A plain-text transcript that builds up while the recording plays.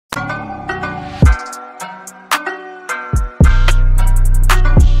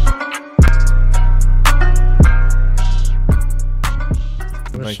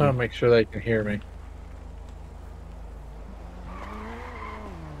trying to make sure they can hear me.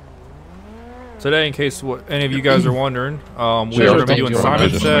 Today, in case any of you guys are wondering, we are Sure, going to be thank doing you. Simon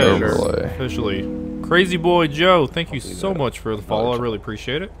Says Overlay. officially. Crazy Boy Joe, thank you so much for the follow. I really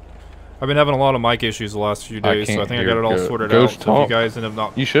appreciate it. I've been having a lot of mic issues the last few days, so I think I got it all sorted out. So if you guys end up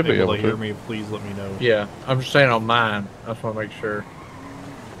not able to hear me, please let me know. Yeah, I'm just saying on mine. I just want to make sure.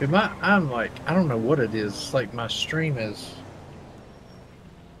 I'm like, I don't know what it is. It's like my stream is.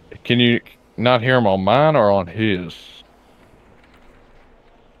 Can you not hear him on mine or on his?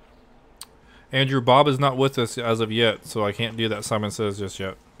 Andrew, Bob is not with us as of yet, so I can't do that Simon Says just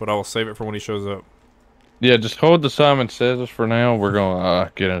yet. But I will save it for when he shows up. Yeah, just hold the Simon Says for now. We're going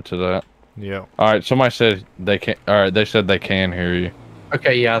to get into that. Yeah. All right, somebody said they can. All right, they said they can hear you.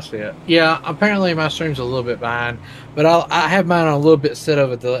 Okay, yeah, I see it. Yeah, apparently my stream's a little bit behind, but I have mine on a little bit set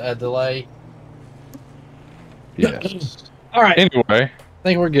of a delay. Yes. All right. Anyway, I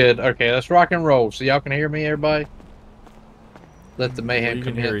think we're good. Okay, let's rock and roll. So y'all can hear me, everybody? Let the mayhem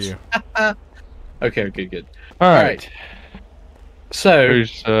can hear commence. you. Okay, good. all right. So,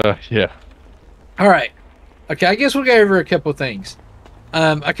 Who's yeah. all right. Okay, I guess we'll go over a couple things.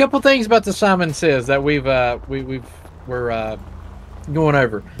 A couple things about the Simon Says that we're going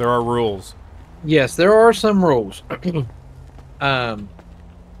over. There are rules. Yes, there are some rules.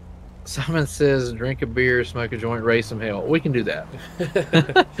 Simon Says, drink a beer, smoke a joint, raise some hell. We can do that.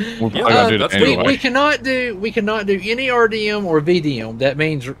 We're probably gonna do that anyway. We cannot do any RDM or VDM. That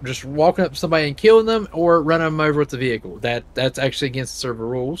means just walking up to somebody and killing them or running them over with the vehicle. That's actually against the server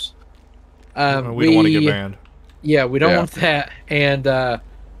rules. We don't want to get banned. Yeah, we don't want that. And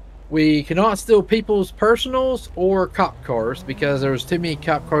we cannot steal people's personals or cop cars because there was too many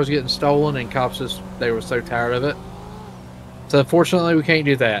cop cars getting stolen and cops they were so tired of it. So unfortunately we can't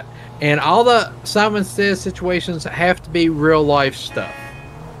do that. And all the Simon Says situations have to be real life stuff.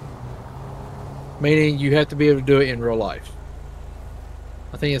 Meaning you have to be able to do it in real life.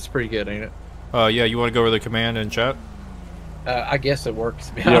 I think it's pretty good, ain't it? Yeah, you want to go over the command in chat? I guess it works,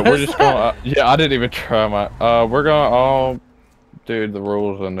 to be Yeah, honest. we're just going. Yeah, I didn't even try my. We're gonna all do the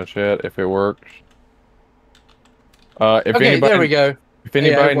rules in the chat if it works. If okay, anybody, there we go. If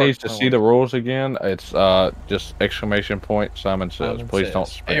anybody Yeah, needs to see the rules again, it's just exclamation point Simon Says. Simon Please Says.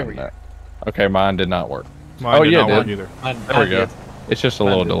 don't There we spam that. Okay, mine did not work. Mine did not it work did. either. There we go. It's just a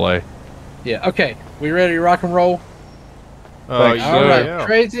little delay. Yeah, okay. We ready to rock and roll? Thanks, All right, yeah.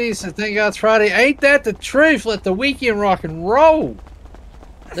 crazy. So thank God it's Friday. Ain't that the truth? Let the weekend rock and roll.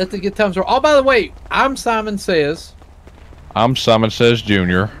 Let the good times roll. Oh, by the way, I'm Simon Says. I'm Simon Says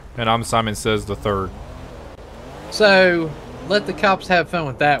Jr. And I'm Simon Says the third. So let the cops have fun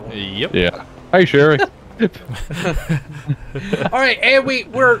with that one. Yep. Yeah. Hey, Sherry. All right, and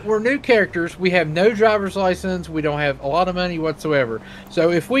we're new characters. We have no driver's license. We don't have a lot of money whatsoever.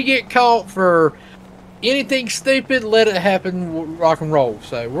 So if we get caught for anything stupid, let it happen. Rock and roll.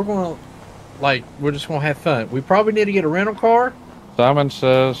 So we're just gonna have fun. We probably need to get a rental car. Simon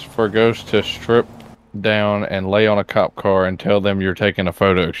Says for ghosts to strip down and lay on a cop car and tell them you're taking a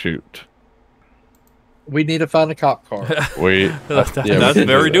photo shoot. We need to find a cop car. That's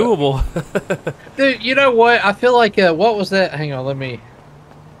very doable. Dude, you know what? I feel like what was that? Hang on, let me.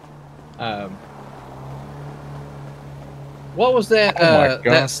 What was that?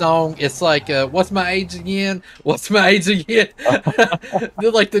 That song? It's like, "What's my age again? What's my age again?"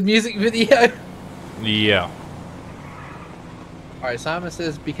 Like the music video. Yeah. All right. Simon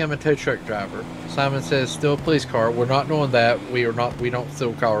Says become a tow truck driver. Simon Says steal a police car. We're not doing that. We are not. We don't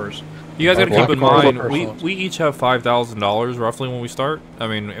steal cars. You guys got to keep in Cars mind, are we each have $5,000 roughly when we start. I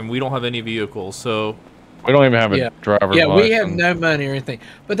mean, and we don't have any vehicles, so We don't even have a driver's Yeah, license. we have no money or anything.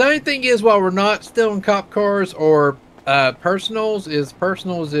 But the only thing is, while we're not stealing cop cars or personals is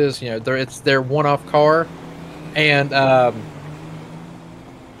they're one-off car, and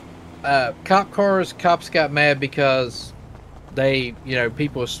cop cars, cops got mad because they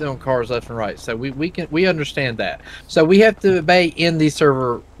people are stealing cars left and right. So we understand that. So we have to obey in the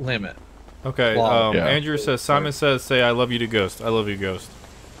server limit. okay. Andrew says Simon Says say I love you to Ghost. I love you, Ghost.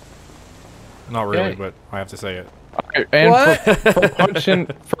 Not really, but I have to say it. Okay, and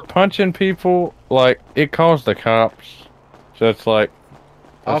for punching people, like it calls the cops. So it's like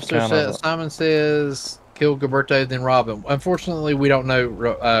Officer says Simon Says kill Gilberto, then rob him. Unfortunately, we don't know.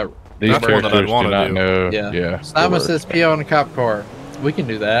 These That's one that I'd characters do wanna not do. know. Yeah. Simon Says pee on a cop car. We can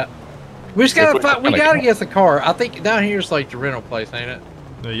do that. We just gotta find. We gotta get the car. I think down here's like the rental place, ain't it?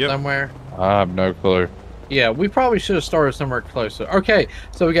 Yep. Somewhere. I have no clue. Yeah, we probably should have started somewhere closer. Okay,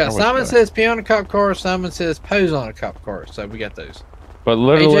 so we got Simon Says pee on a cop car. Simon Says pose on a cop car. So we got those. But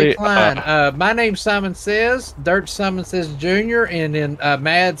literally, AJ Klein, my name's Simon Says, Dirt Simon Says Jr., and then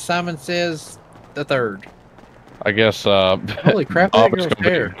Mad Simon Says the third. I guess. Holy crap! That girl's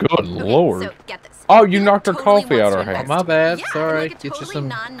hair. Good lord! So get this. Oh, you knocked her coffee out of her hand. Oh, my bad. Yeah, Sorry. like Get you some.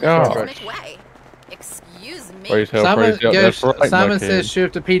 way. Excuse me. Simon says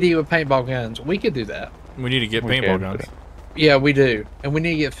shoot the PD with paintball guns. We could do that. We need to get paintball guns. Yeah, we do, and we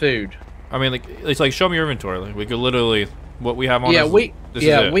need to get food. I mean, like it's like show me your inventory. Like, we could literally what we have on. Yeah, us, we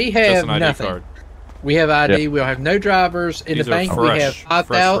have nothing. Card. We have ID. We'll have no drivers in the bank. We have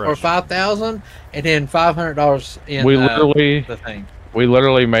 5,000 or 5,000, and then $500 in the thing. We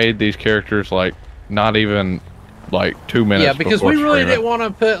literally made these characters like not even like 2 minutes. Yeah, because we really didn't want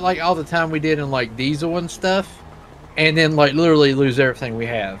to put like all the time we did in like diesel and stuff, and then like literally lose everything we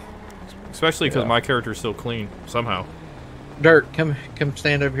have. Especially because my character's still clean somehow. Dirt, come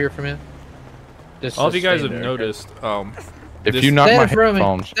stand over here for a minute. All of you guys have noticed. If you knock my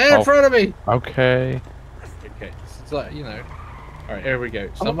headphones, stand in front of me. Okay. Okay. It's like, you know. All right, here we go.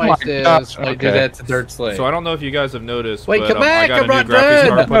 Somebody says do that to Dirt Slave. So I don't know if you guys have noticed. Wait, but, come back! I got a new graphics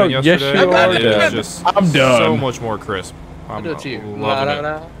card put in yesterday. Yes, you are. I'm done. So much more crisp. I'm loving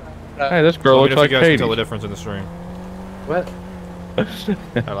it. Hey, this girl looks like Katie. You guys can tell the difference in the stream. What?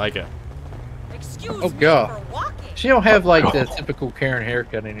 I like it. Oh god. She don't have like the typical Karen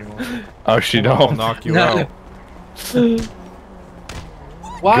haircut anymore. Oh, she don't. I'll knock you out.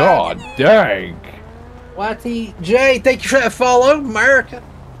 God dang. YTJ, thank you for that follow, America.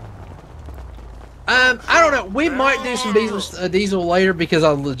 I don't know. We might do some diesel later because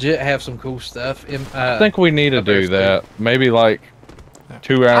I legit have some cool stuff. I think we need to do that. Maybe like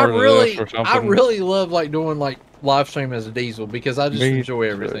 2 hours of this or something. I really love like doing like live stream as a diesel because I just enjoy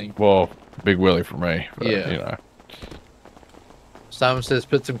everything. Well, Big Willie for me. But, yeah. You know. Simon says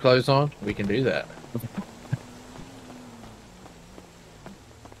put some clothes on. We can do that.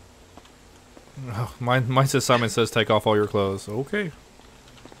 Oh, mine says Simon says take off all your clothes. Okay.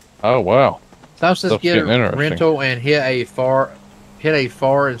 Oh wow. Simon says get a rental and hit a far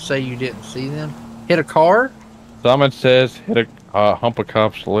and say you didn't see them. Hit a car. Simon says hit a hump a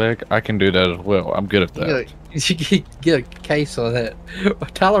cop's leg. I can do that as well. I'm good at that. You get a case on that.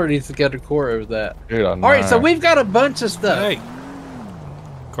 Tyler needs to get a core over that. Dude, all right, so we've got a bunch of stuff. Hey.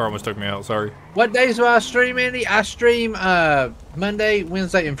 Car almost took me out. Sorry. What days do I stream, Andy? I stream Monday,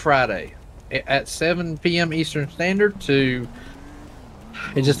 Wednesday, and Friday at 7 p.m. Eastern Standard to.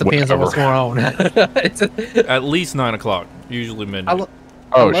 It just depends on what's going on. At least 9 o'clock, usually midnight.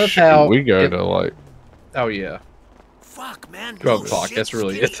 Oh shit! We go to like. Oh yeah. Fuck man. 12 o'clock. That's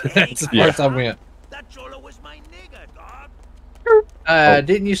really it. That's the first time we went. That Cholo was my nigga, dog.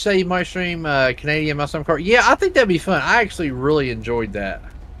 Didn't you say you might stream Canadian Muslim Car? Yeah, I think that'd be fun. I actually really enjoyed that.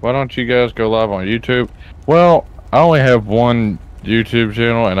 Why don't you guys go live on YouTube? Well, I only have one YouTube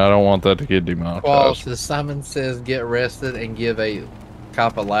channel, and I don't want that to get demonetized. Well, Simon says get arrested and give a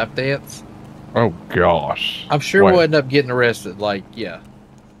cop a lap dance. Oh gosh. I'm sure we'll end up getting arrested. Like, yeah.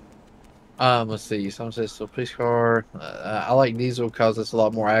 Let's see. Someone says so. Police car. I like diesel because it's a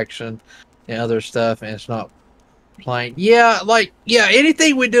lot more action and other stuff, and it's not plain. Yeah, like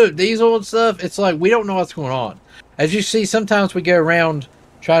anything we do at diesel and stuff, it's like we don't know what's going on. As you see, sometimes we go around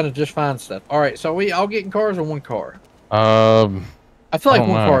trying to just find stuff. All right, so we all getting cars or one car? I feel like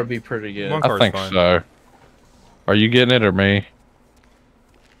one car would be pretty good. I think so. Are you getting it or me?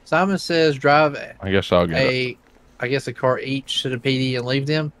 Simon says drive. I guess I'll get it. I guess a car each to the PD and leave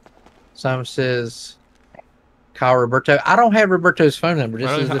them. Simon says call Roberto. I don't have Roberto's phone number.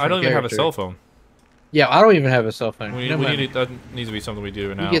 I don't even have a cell phone. Yeah, I don't even have a cell phone. That needs to be something we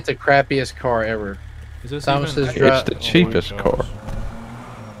do now. You get the crappiest car ever. Is this Simon says drive. It's the cheapest car.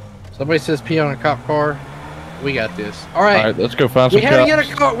 Somebody says pee on a cop car. We got this. All right, let's go find some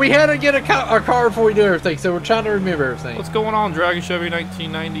cops. We had to get a car before we do everything, so we're trying to remember everything. What's going on, Dragon Chevy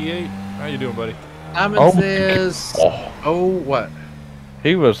 1998? How you doing, buddy? Simon says, what?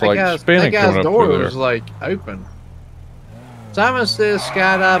 He was like spinning. That guy's door was like open. Simon says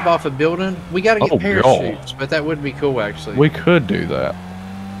skydive off a building. We got to get parachutes, but that would be cool, actually. We could do that.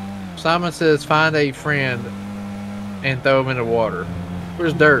 Simon says find a friend and throw him in the water.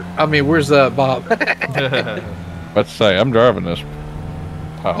 Where's Dirt? I mean, where's Bob? Let's say I'm driving this.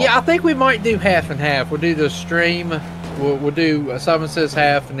 Yeah, I think we might do half and half. We'll do the stream. We'll do Simon says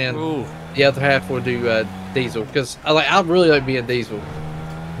half, and then the other half we'll do diesel. Because I really like being diesel.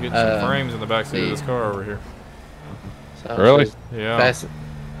 Get some frames in the backseat of this car over here. Really? Yeah.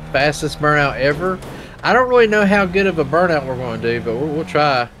 Fastest burnout ever. I don't really know how good of a burnout we're going to do, but we'll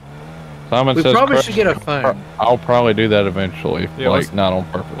try. Simon we says probably should get a phone. I'll probably do that eventually, not on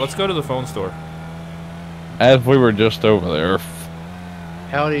purpose. Let's go to the phone store. As we were just over there.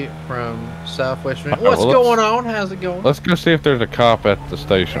 Howdy from Southwest Virginia. What's going on? How's it going? Let's go see if there's a cop at the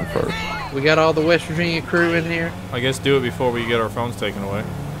station first. We got all the West Virginia crew in here. I guess do it before we get our phones taken away.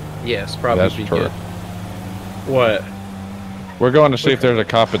 Yes, probably That's be true. good. What? We're going to see if there's a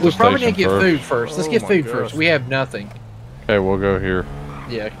cop at the station first. We probably need to get food first. Let's get food first. We have nothing. Okay, we'll go here.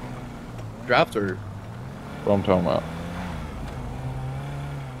 Yeah. Drive through. What I'm talking about.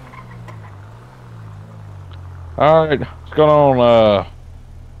 Alright, what's going on?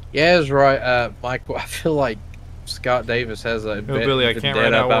 Yeah, that's right, Michael. I feel like Scott Davis has a Billy, I can't right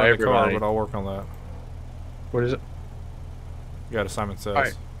now in the car, but I'll work on that. What is it? You got a Simon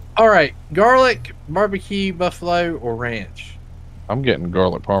Says. All right. Garlic, barbecue, buffalo, or ranch? I'm getting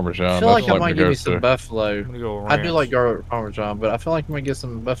garlic parmesan. I feel like I might give you some buffalo. I'm gonna go ranch. I do like garlic parmesan, but I feel like I might get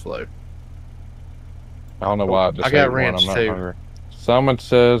some buffalo. I don't know why I just got ranch too. Hungry. Simon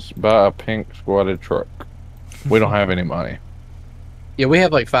Says buy a pink squatted truck. We don't have any money. Yeah, we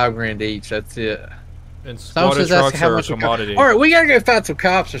have like $5 grand each. That's it. And squatted trucks are a commodity. All right, we gotta go find some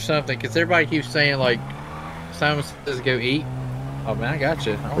cops or something because everybody keeps saying like Simon Says go eat. Oh man, I got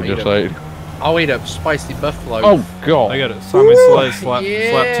you. I'll eat a spicy buffalo. Oh god! I got it. Simon Says slap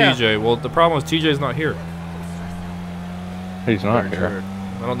TJ. Well, the problem is TJ's not here. He's not here.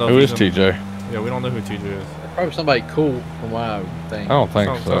 I don't know. Who is TJ? Yeah, we don't know who TJ is. Probably somebody cool from what I think. I don't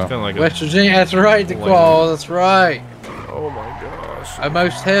think so. Like West Virginia, that's right, DeQual, that's right. Oh my gosh.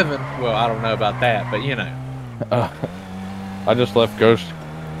 Most heaven. Well, I don't know about that, but you know. I just left Ghost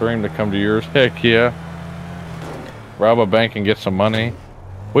Dream to come to yours. Heck yeah. Rob a bank and get some money.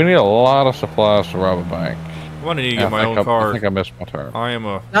 We need a lot of supplies to rob a bank. I'm gonna need to get my own car. I think I missed my turn.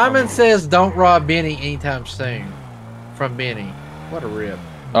 Simon says don't rob Benny anytime soon. From Benny. What a rip.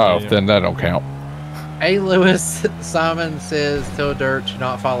 Oh, yeah. Then that don't count. A. Lewis, Simon says tell Dirt to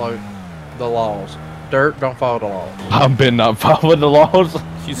not follow the laws. Dirt, don't follow the laws. I've been not following the laws.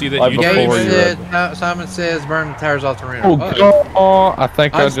 You see that like you said, Simon says burn the tires off the rim. Oh god! I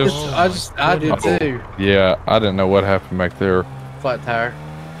think I did too. Yeah, I didn't know what happened back there. Flat tire.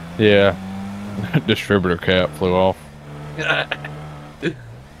 Yeah. Distributor cap flew off.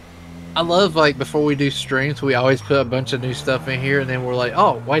 I love like before we do streams, we always put a bunch of new stuff in here, and then we're like,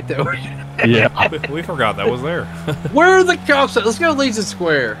 oh wait, that. Yeah. We forgot that was there. Where are the cops at? Let's go to Legion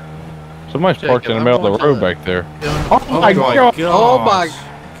Square. Somebody's parked in the middle of the road back there. Oh my god! Oh my!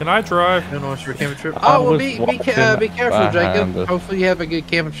 Can I drive? You know, for a camping trip. Oh well, be careful, Jacob. Hopefully you have a good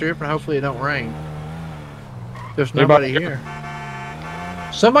camping trip, and hopefully it don't rain. There's nobody here.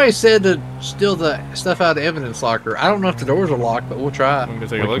 Somebody said to steal the stuff out of the evidence locker. I don't know if the doors are locked, but we'll try. I'm gonna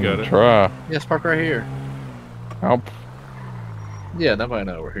take a look at it. Try. Yes, park right here. Nope. Yeah, nobody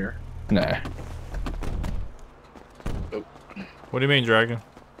knows we're here. Nah. Oh. What do you mean, Dragon?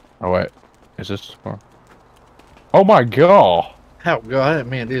 Oh wait, is this? Oh my god! How god? I didn't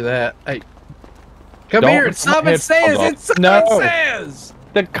mean to do that. Hey, come here! It's Simon Says. It's Simon Says.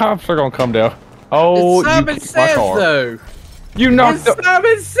 The cops are gonna come down. Oh, it's Simon Says though. You knocked the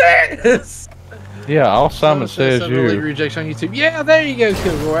Simon Says! Yeah, all Simon Says you. Rejects on YouTube. Yeah, there you go,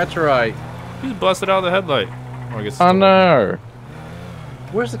 Kilgore. That's right. He's busted out of the headlight. Oh, I know.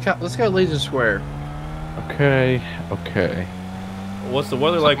 Where's the cop? Let's go to Legion Square. Okay. What's the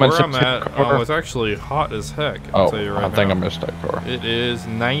weather like where I'm at? It's actually hot as heck. I'll tell you right now. I think I missed that car. It is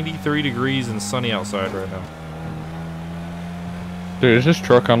 93 degrees and sunny outside right now. Dude, is this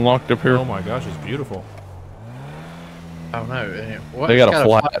truck unlocked up here? Oh my gosh, it's beautiful. I don't know. What? They got a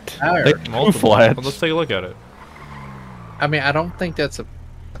flat tire. They got flats. Let's take a look at it. I mean, I don't think that's a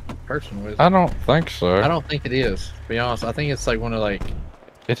person, is it? I don't think so. I don't think it is, to be honest. I think it's like one of like...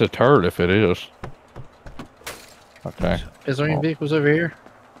 It's a turd if it is. Okay. Is there any vehicles over here?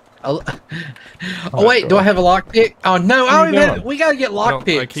 Oh wait, do I have a lockpick? Oh no, I don't even. We gotta get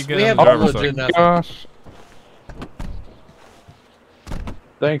lockpicks. We have gosh.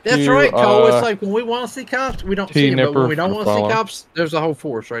 Thank you. That's right, Cole. It's like when we want to see cops, we don't see them. But when we don't want to see cops, there's a whole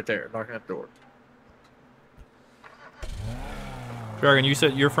force right there knocking at the door. Dragon, you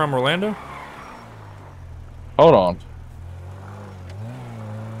said you're from Orlando? Hold on.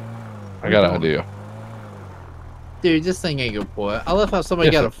 I got an idea. Dude, this thing ain't gonna pull it. I love how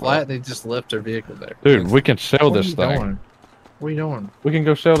somebody got a flat and they just left their vehicle there. Dude, we can sell this thing. What are you doing? We can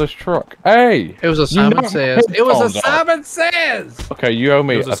go sell this truck. Hey! It was a Simon Says. It was a Simon Says! Okay, you owe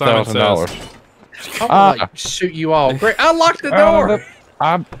me $1,000. I'll like, shoot you all. Great. I locked the door!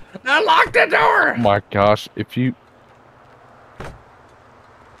 I locked the door! Oh my gosh, if you...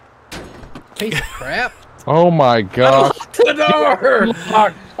 Piece of crap. Oh my gosh. I locked the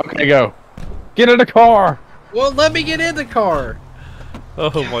door! Okay, go. Get in the car! Well, let me get in the car.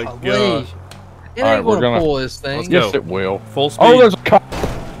 Oh my gosh. It ain't gonna pull this thing. Yes, it will. Full speed. Oh, there's a cop.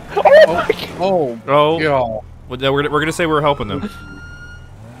 Oh. Yeah. Well, we're gonna say we're helping them.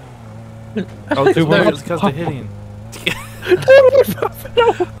 Oh, dude, it's because they're hitting.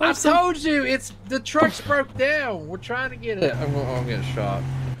 I told you, it's the truck's broke down. We're trying to get it. I'm getting shot.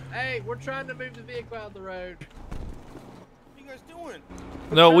 Hey, we're trying to move the vehicle out of the road. What are you guys doing?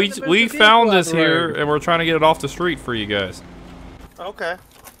 No, we found this here, and we're trying to get it off the street for you guys. Okay.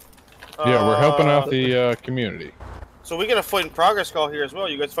 Yeah, we're helping out the community. So we get a fight in progress call here as well.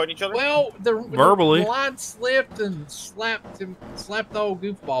 You guys fighting each other? Well, verbally, the line slipped and slapped the old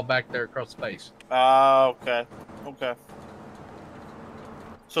goofball back there across the face. Okay. Okay.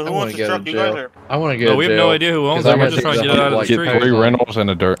 So who wants the truck? You guys are. I want to go. No, we have no idea who owns it. We're just trying to get it out of the street. 3 rentals and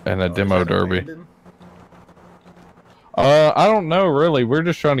a demo derby. I don't know really. We're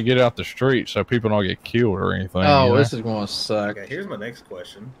just trying to get out the street so people don't get killed or anything. Oh, this is going to suck. Okay, here's my next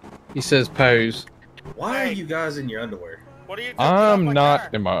question. He says pose. Why are you guys in your underwear? What are you doing? I'm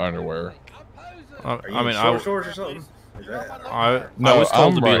not in my underwear. Are you in shorts or something? I was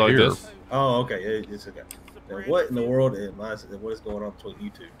told to be like this. Oh, okay. It's okay. Now, what in the world what is going on between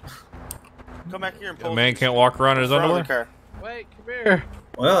you two? Come back here and pull. A man can't walk around in his underwear? Wait, come here.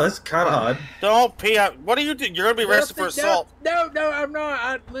 Well, that's kind of odd. Don't pee out. What are you doing? You're going to be arrested for assault. No, I'm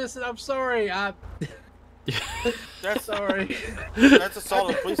not. Listen, I'm sorry. That's sorry. That's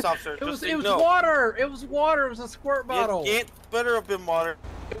assault of a police officer. It was water. It was water. It was a squirt bottle. It better have been water.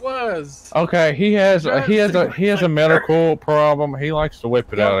 It was. Okay, he has a medical problem. He likes to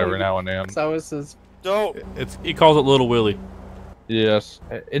whip it out every now and then. So it says. Don't. He calls it Little Willie. Yes,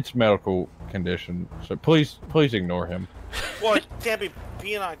 it's medical condition. So please ignore him. Well, you can't be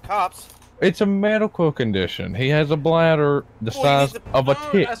peeing on cops. It's a medical condition. He has a bladder the size of a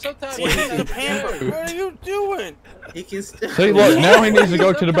tick. What are you doing? He can See, look, now he needs to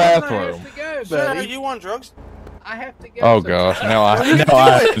go to the bathroom. Sir, are you on drugs? I have to go. Oh gosh, now I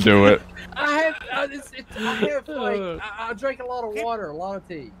have to do it. I drink a lot of water, a lot of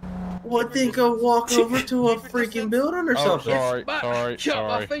tea. Well, then go walk over to a freaking building or something. Sorry.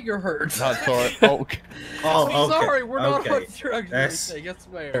 My finger hurts. Not sorry. Okay. I'm sorry, we're not on drugs or anything, I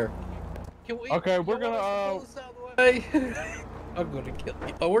swear. Can we? Okay, we're gonna. I'm gonna kill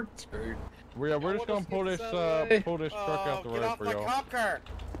you. Oh, we're screwed. We're just gonna pull this truck out the road for y'all. Cop car.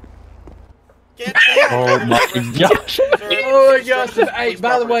 Oh my gosh! Oh my gosh! Hey,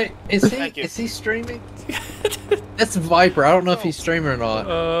 by the way, is he streaming? That's Viper. I don't know if he's streaming or not.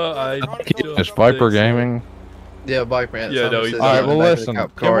 It's Viper Gaming. Yeah, Viper. Yeah, no, he's all right. Well, listen.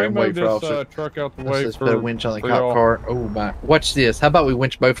 Can we move this truck out the way for the winch on the cop car? Oh my! Watch this. How about we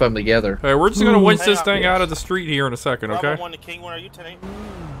winch both of them together? Hey, we're just gonna winch this thing out of the street here in a second, okay? Bravo 1 to King 1, are you today?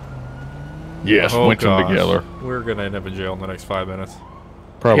 Yes, winch them together. We're gonna end up in jail in the next 5 minutes.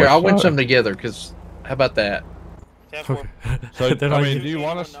 Probably. Here, I'll winch them together. Cause how about that? Okay. So, I mean, do you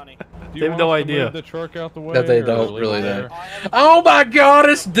want us? They have no idea. Move the truck out the way. No, they don't really. Oh my God!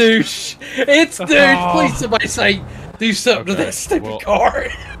 It's douche. It's douche. Please, somebody say do something to that stupid car.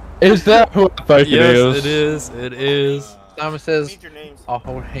 Is that who I think it is? Yes, it is. It is. Simon says, "I'll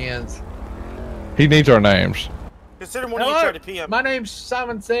hold hands." He needs our names. Consider one of you try to PM. My name's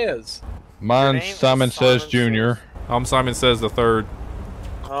Simon Says. Mine's Simon Says Jr. I'm Simon Says the third.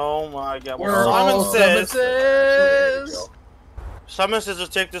 Oh my God! Well, Simon says. Simon says to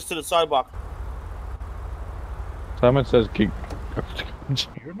take this to the sidewalk. Simon says keep.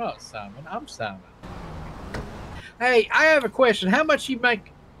 You're not Simon. I'm Simon. Hey, I have a question. How much you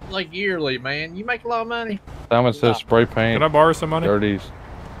make, like, yearly, man? You make a lot of money? Simon says spray paint. Can I borrow some money? Dirties.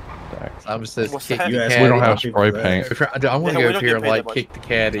 Simon says What's kick that? the We caddy. don't have spray paint. I want to go up here and, like, kick the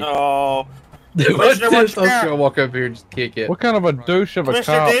caddy. Oh. What's this? I'm gonna walk up here and just kick it. What kind of a douche of a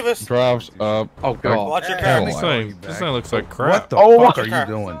Commissioner cop Davis. drives up? Oh God! Watch your car. This thing looks like crap. What the Oh, fuck are you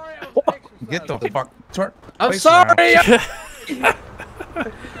doing? Get the fuck. I'm sorry.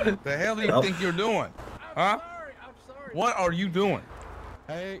 The hell do you think you're doing? Huh? I'm sorry. What are you doing?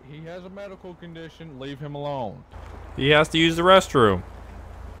 Hey, he has a medical condition. Leave him alone. He has to use the restroom.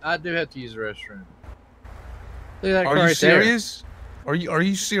 I do have to use the restroom. Look at that car Are you right serious? Are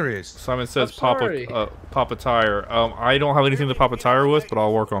you serious? Simon says I'm pop sorry. a tire. I don't have anything to pop a tire with, but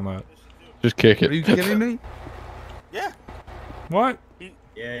I'll work on that. Just kick Are you it. kidding me? Yeah. What?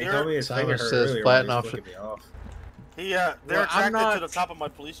 Yeah, he told me his Simon finger hurt says earlier flatten when he off was flicking me off. They're Well, I'm attracted not- to the top of my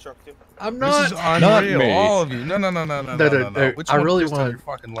police truck too. I'm This not. is Not unreal. me. All of you. No. No. Which I one really pissed on want- your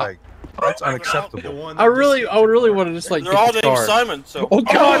fucking leg? That's unacceptable. I really want to just like. They're all kick the named car. Simon, so. Oh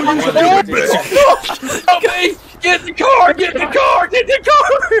God! Okay, get in the car! Get in the car! Get in the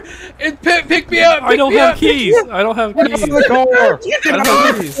car! And pick me up! I don't have keys. I don't have keys. the car. I don't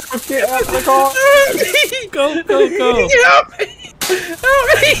have keys. Get out of the car! Go. Help me! Help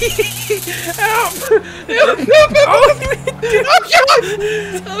me! Help! Help! Oh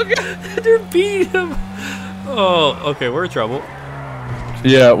God! Oh God! They're beating him. Oh, okay, we're in trouble.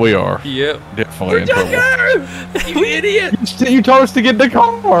 Yeah, we are. Yep. Definitely in trouble. You idiot! You told us to get the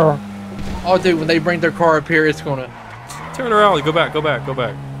car. Oh, dude, when they bring their car up here, it's gonna... Turn around. Go back. Go back. Go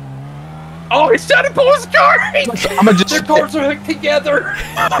back. Oh, he's trying to pull his car! I'm gonna just... Their cars are hooked together!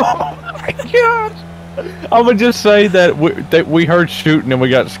 Oh my God. I'm gonna just say that we heard shooting and we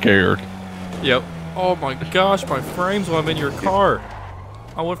got scared. Yep. Oh my gosh, my frames while I'm in your car.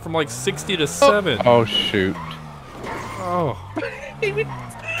 I went from like 60 to 7. Oh shoot. Oh. Hey,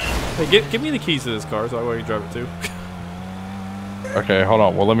 give me the keys to this car so I can drive it too. Okay, hold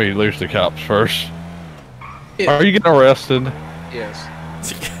on. Well, let me lose the cops first. Yeah. Are you getting arrested? Yes.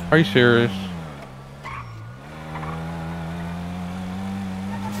 Are you serious?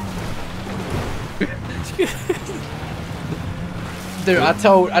 Dude, I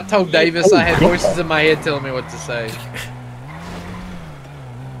told Davis I had voices in my head telling me what to say.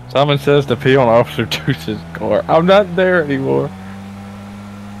 Simon says to pee on Officer Deuce's car. I'm not there anymore.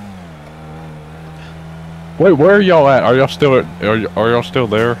 Wait, where are y'all at? Are y'all still are y'all still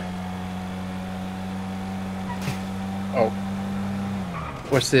there? Oh.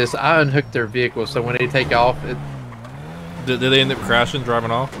 What's this? I unhooked their vehicle, so when they take off, Did they end up crashing,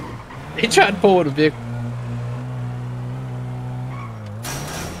 driving off? he tried to pull the vehicle.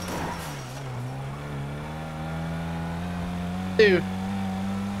 Dude.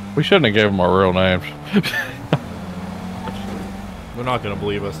 We shouldn't have gave them our real names. They're not gonna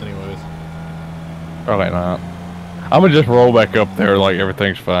believe us anyways. Probably not. I'm gonna just roll back up there like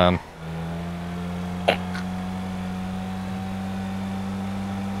everything's fine.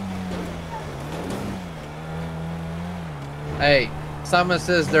 Hey, Simon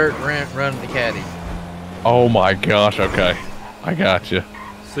says dirt run the caddy. Oh my gosh, okay. I got you.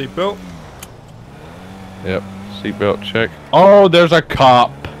 Seatbelt. Yep. Seatbelt check. Oh, there's a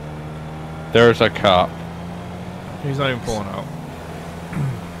cop. There's a cop. He's not even pulling out.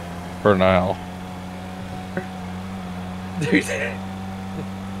 For now. Dude,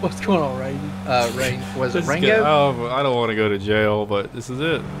 what's going on, Rain? Rain, was it Rango? Oh, I don't want to go to jail, but this is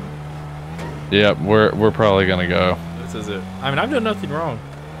it. Yep, we're probably gonna go. This is it. I mean, I've done nothing wrong.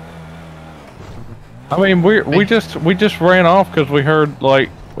 I mean, we just ran off because we heard like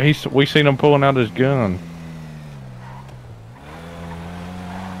we seen him pulling out his gun.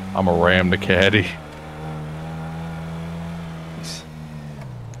 I'm a ram the caddy.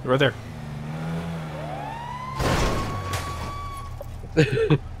 Right there.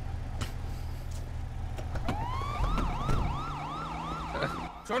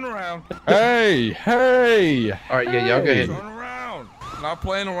 Turn around. Hey, hey! All right, yeah, y'all go ahead. Turn around. Not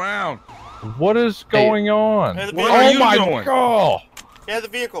playing around. What is going on? Hey, the What vehicle. are Oh you my doing? god! Yeah, the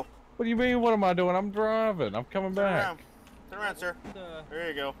vehicle. What do you mean? What am I doing? I'm driving. I'm coming Turn back. around. Turn around, sir. There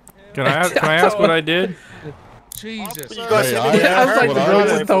you go. Can I ask what I did? Jesus. You guys Hey, said I you didn't I was have like, to the drive girl away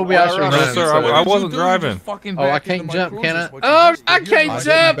just told me from I should where No, run. sir, So- I wasn't driving. Oh, I can't jump, can I? What Oh, you missed, I but can't you're I not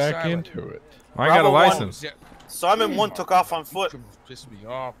jump. get back silent. into it. I got a Bravo one. license. Simon 1 took off on foot. Piss me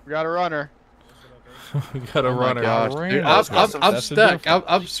off. We got a runner. We got a Oh my runner. gosh, Ran. dude, That's I'm the stuck. difference.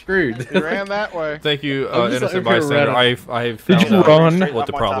 I'm screwed. He ran that way. Thank you, I'm just innocent over here bystander. running. I have Did found you out run? what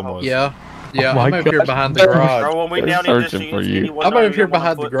the problem was. Yeah, yeah. Oh my I'm over here gosh. behind the garage. Bro, when we They're down here searching dishing, for he you. was I'm not over here even on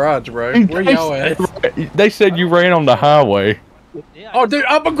behind the foot. garage, bro. Where y'all at? They said you ran on the highway. Oh, dude,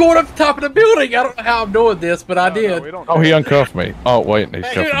 I'm going up the top of the building. I don't know how I'm doing this, but I No, did. we don't Oh, he uncuffed me. Oh, wait, he's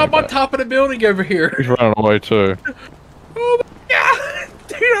Hey, cuffing Dude, me I'm on back. top of the building over here. He's running away too. Oh my god!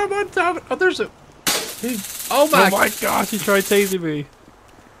 Dude, I'm on top of... Oh, there's a... Dude, oh my... Oh my gosh, he tried tasing me.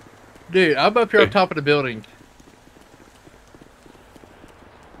 Dude, I'm up here on top of the building.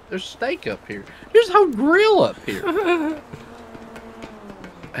 There's steak up here. There's a whole grill up here.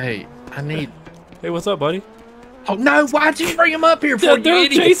 Hey, I need... Hey, what's up, buddy? Oh no, why'd you bring him up here for, you They're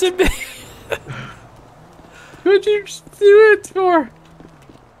idiot? chasing me. What'd you do it for?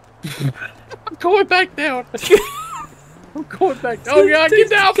 I'm going back down. I'm going back down. Oh god, get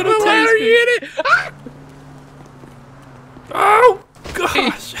down from the gonna ladder, tase me. you idiot! Ah! Oh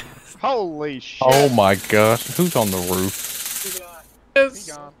gosh. Holy shit. Oh my gosh, who's on the roof? He Yes.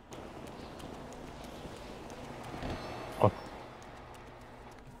 gone.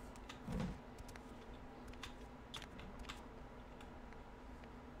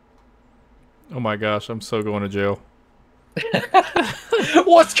 Oh my gosh, I'm so going to jail.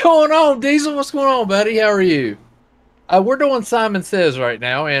 What's going on, Diesel? What's going on, buddy? How are you? We're doing Simon Says right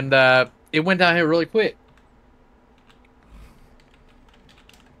now, and it went down here really quick.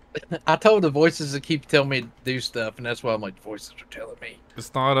 I told the voices to keep telling me to do stuff, and that's why I'm like, the voices are telling me.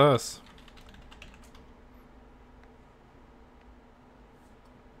 It's not us.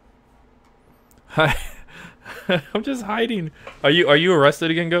 Hi. I'm just hiding. Are you arrested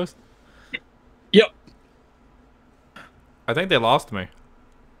again, Ghost? Yep. I think they lost me.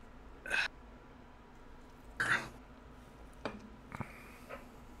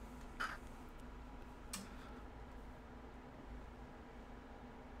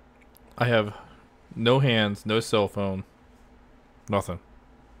 I have no hands, no cell phone, nothing.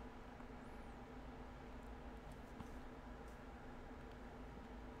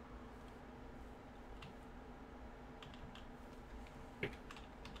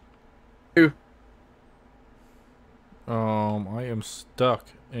 Who? I am stuck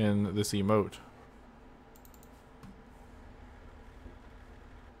in this emote.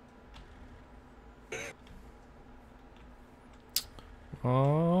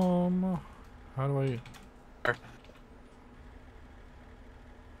 How do I?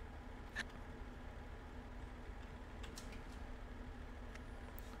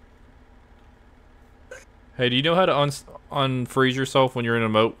 Hey, do you know how to unfreeze yourself when you're in a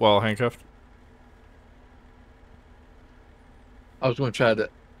emote while handcuffed? I was going to try that.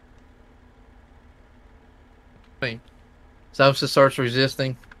 Substance starts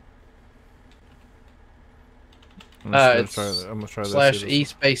resisting. I'm gonna try that. I'm gonna try that. /E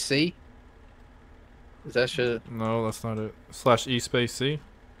space C. Is that shit? No, that's not it. /E space C.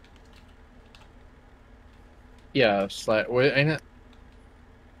 Yeah, wait, ain't it?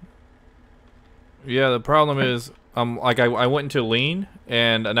 Yeah, the problem is, like I went into lean,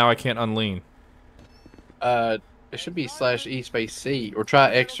 and now I can't unlean. It should be /E space C, or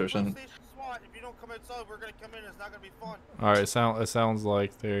try X or something. All right, it sounds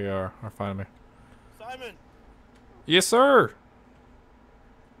like they are finding me. Simon. Yes, sir.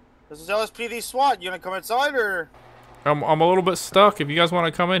 This is LSPD SWAT. You gonna come inside or? I'm a little bit stuck. If you guys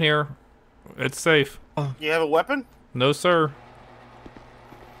want to come in here, it's safe. You have a weapon? No, sir.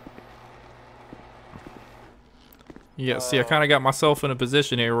 Yeah, see, I kind of got myself in a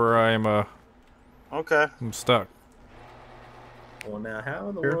position here where I'm okay. I'm stuck. Well, now, how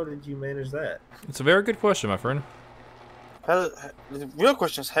in the world did you manage that? It's a very good question, my friend. The real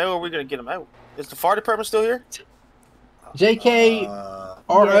question is, how are we gonna get him out? Is the fire department still here? JK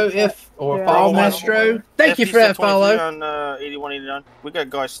ROF or Fall Maestro. Thank you for that follow. On 8189. We got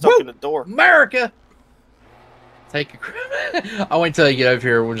guys stuck in the door. America. Take a. I wait till they get over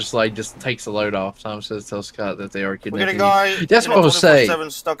here. We'll just takes the load off. Tom says tell Scott that they are kidnapping. We got a guy. That's what I was saying.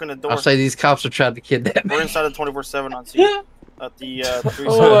 Stuck in the door. I'll say these cops are trying to kidnap me. We're inside the 24/7 on scene. At the.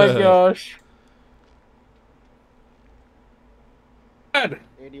 Oh my gosh.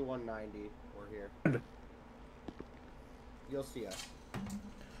 8190. We're here. You'll see us.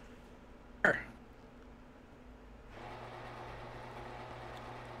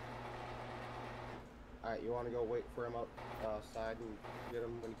 Alright, you want to go wait for him outside and get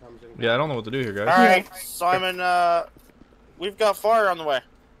him when he comes in? Yeah, I don't know what to do here, guys. Alright, Simon, we've got fire on the way.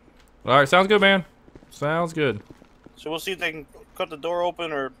 Alright, sounds good, man. Sounds good. So we'll see if they can cut the door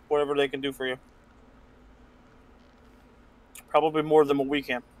open or whatever they can do for you. Probably more than what we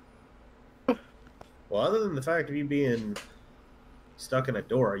can. Well, other than the fact of you being stuck in a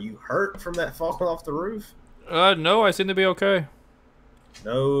door, are you hurt from that falling off the roof? No, I seem to be okay.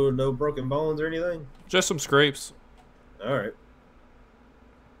 No broken bones or anything? Just some scrapes. Alright.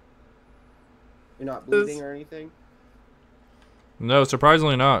 You're not bleeding or anything? No,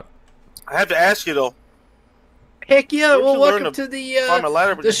 surprisingly not. I have to ask you though. Heck yeah! Well, welcome to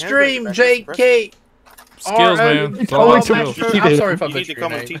the stream, JK. Skills, man. I'm sorry if I you need to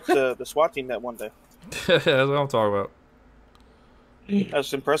come and teach the SWAT team that one day. That's what I'm talking about.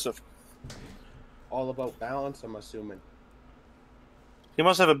 That's impressive. All about balance, I'm assuming. He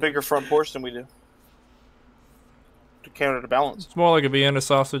must have a bigger front porch than we do. To counter the balance. It's more like a Vienna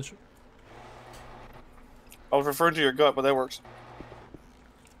sausage. I was referring to your gut, but that works.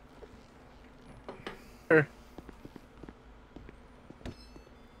 Sure.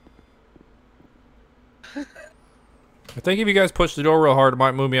 I think if you guys push the door real hard, it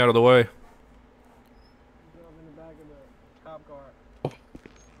might move me out of the way.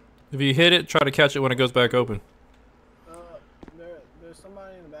 If you hit it, try to catch it when it goes back open. There's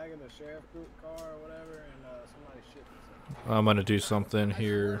somebody in the back of the sheriff group car or whatever, and somebody shit. I'm gonna do something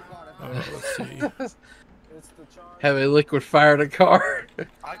here. Let's see. Have a liquid fire in the car.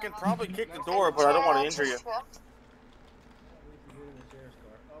 I can probably kick the door, but I don't want to injure you.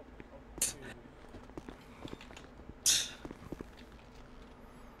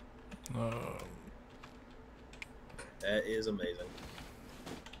 That is amazing.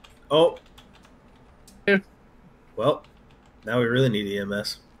 Oh. Well, now we really need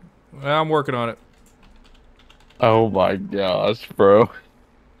EMS. I'm working on it. Oh my gosh, bro.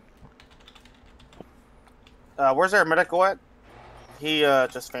 Where's our medical at? He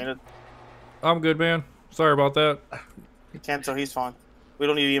just fainted. I'm good, man. Sorry about that. Cancel, he's fine. We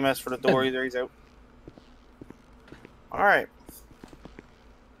don't need EMS for the door either, he's out. Alright.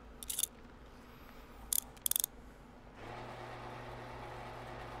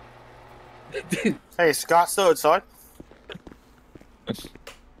 Hey, Scott still outside?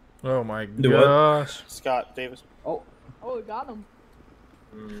 Oh my gosh. Scott Davis. Oh, we got him.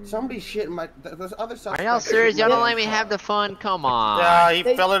 Somebody shit in my. There's other stuff. Are y'all serious? Y'all don't let me have the fun? Come on. Yeah,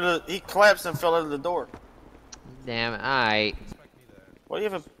 he collapsed and fell into the door. Damn it. Alright. Why do you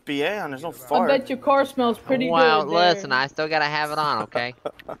have a BA on? There's no fire. I bet your car smells pretty good. Well, listen, I still gotta have it on, okay?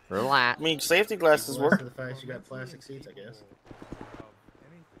 Relax. I mean, safety glasses work. The fact you got plastic seats, I guess.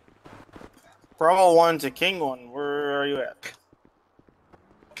 Bravo 1 to King 1, where are you at?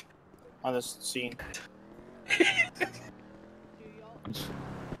 On this scene.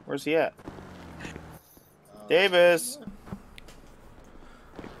 Where's he at? Davis!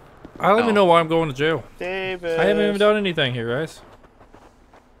 I don't even know why I'm going to jail. Davis! I haven't even done anything here, guys.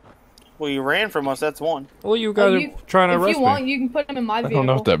 Well, you ran from us, that's one. Well, you guys are trying to arrest me. If you want, you can put him in my vehicle. I don't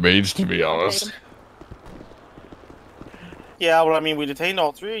know what that means, to be honest. Yeah, well, I mean, we detained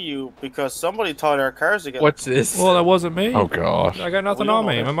all three of you because somebody tied our cars together. What's this? Well, that wasn't me. Oh gosh. I got nothing on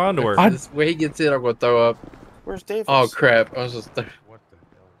me. I'm in my underwear. When he gets in, I'm gonna throw up. Where's Davis? Oh crap! I was just.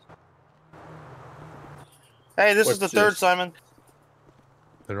 Hey, this is the third Simon.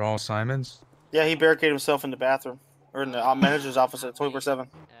 They're all Simons? Yeah, he barricaded himself in the bathroom. Or in the manager's office at 24/7.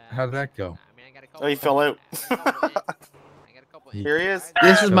 How'd that go? Oh, he fell out. Here he is.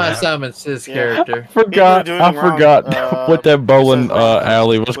 This is my Simon Says character. I forgot what that bowling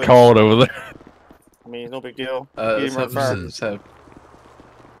alley was called over there. I mean, no big deal. So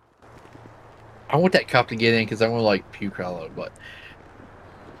I want that cop to get in because I want to like puke all over. But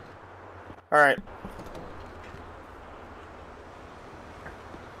all right.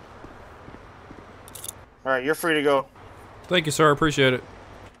 All right, you're free to go. Thank you, sir. I appreciate it.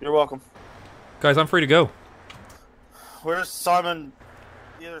 You're welcome. Guys, I'm free to go. Where's Simon?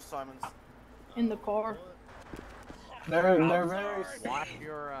 The other Simons. In the car. They're very.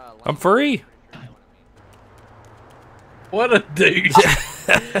 I'm free. What a douche.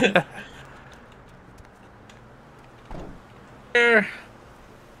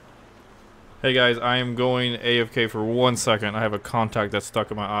 Hey guys, I am going AFK for 1 second. I have a contact that's stuck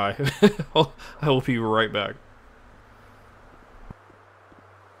in my eye. I will be right back.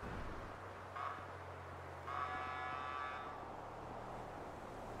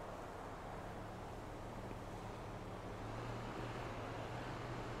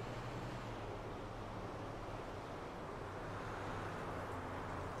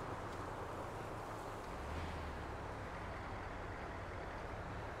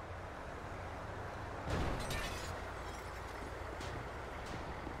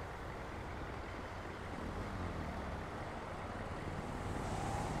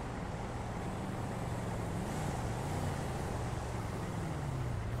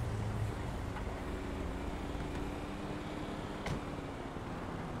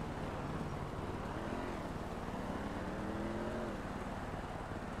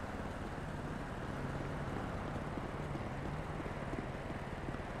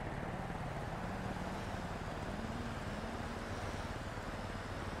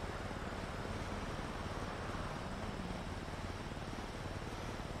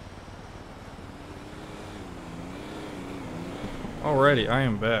 Alrighty, I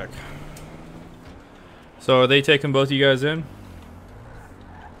am back. So are they taking both of you guys in?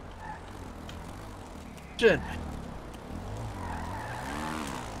 Hey,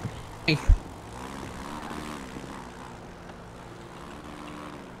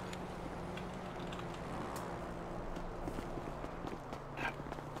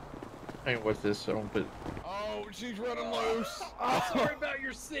 what's this? So, but oh, she's running loose. Oh, sorry about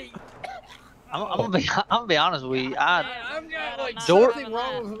your seat. I'm gonna be honest with you. I've got like something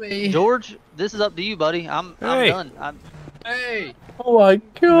wrong with me. George, this is up to you, buddy. I'm done. Hey. Oh my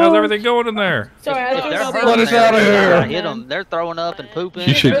god. How's everything going in there? Sorry, Let us out of here. Hit them. They're throwing up and pooping.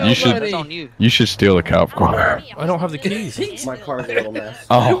 You should. That's on you. You should steal the cop car. I don't have the keys. My car's a little mess.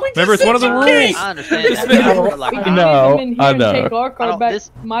 Oh, remember it's one of the rules. I understand. I know. Take our car back,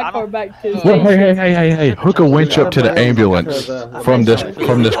 my car back too. Well, hey! Hook a winch up to the ambulance from this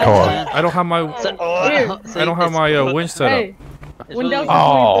car. I don't have my. I don't have my winch set up. Windows Oh.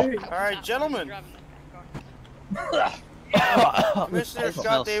 All right, gentlemen. Commissioner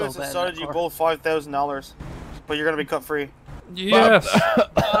Scott Davis has started you both $5,000, but you're gonna be cut free. Yes.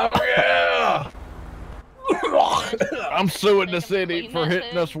 Oh yeah. I'm suing the city for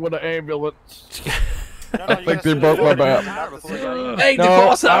hitting us with an ambulance. I think they broke my back. Hey, the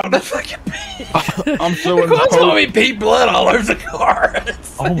boss out the fucking pee. I'm suing the the police. Me pee blood all over the car.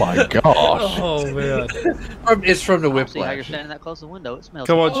 Oh my gosh. Oh man. It's from the See how whiplash. you're standing that close to the window. It smells.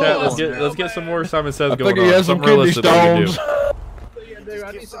 Come on, chat. Oh, Let's get some more Simon Says I going think he on. has some Something kidney realistic that we can stones. Dude,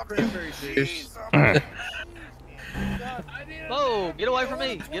 I need some cranberry juice. Whoa! Get away from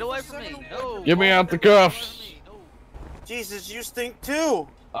me! Get away from me! No! Get me out the cuffs. Jesus, you stink too.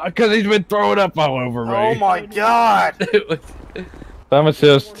 Because he's been throwing up all over me. Oh my God. Simon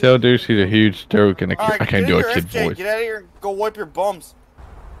Says, tell Deuce he's a huge joke and Right, I can't do a kid FJ, voice. Get out of here and go wipe your bums.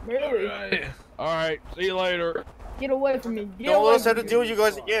 Really? Alright, see you later. Get away from me. Get Don't away let us from have to me. deal with you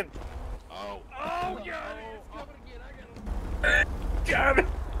guys again. Got it.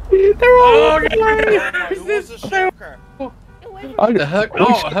 They're all Who was the sheriff car? The hug.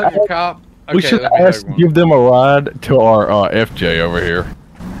 Oh, hug your cop. Okay, We should let me hug one. give them a ride to our FJ over here.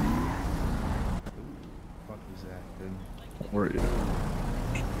 What was that, dude? Where are you?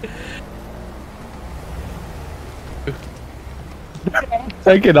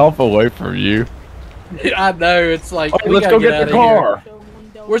 Take it off away from you. I know. It's like. Okay, we let's gotta go get out the of here.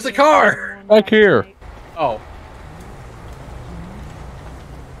 car. Where's the car? Back here. Oh.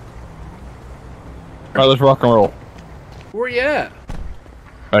 Alright, let's rock and roll. Where you at?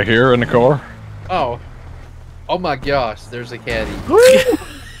 Back here in the car. Oh. Oh my gosh, there's a caddy.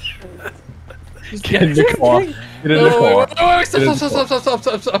 Get in the car. Get in the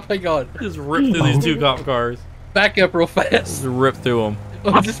car. Stop, hang on. Just rip through these two cop cars. Back up real fast. Just rip through them.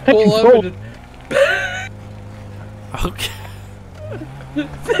 Oh, just pull up and Okay.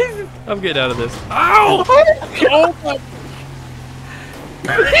 I'm getting out of this. Ow! oh my.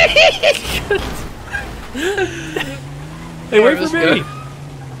 Hey, wait for me!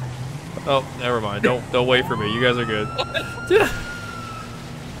 Oh, never mind. Don't wait for me. You guys are good.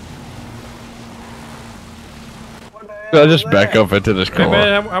 I just back up into this car. Hey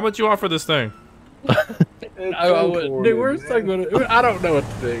man, how much you want for this thing? I wouldn't. Dude, where's that going? I don't know what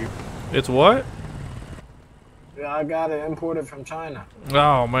to do. It's what? Yeah, I got it imported from China.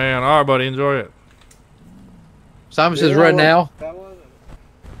 Oh man, all right, buddy, enjoy it. Simon says run now.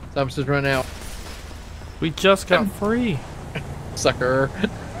 Simon says run now. We just got free. Sucker.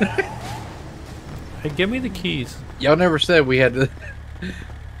 Hey, give me the keys. Y'all never said we had to.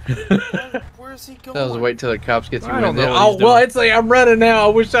 Where's he going? That was wait till the cops get through. I don't know what Oh he's well, doing. it's like I'm running now. I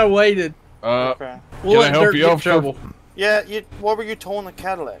wish I waited. Okay. We'll let can I help Dirk you get in out, trouble. Yeah, what were you towing the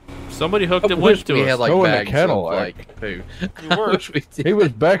Cadillac? Somebody hooked I it wish winch to we us. had like Go in the bags of Cadillac. like poo. You I were. wish we did. He was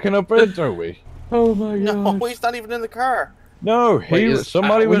backing up into me. Oh my No, he's not even in the car. No, Wait, he is- was,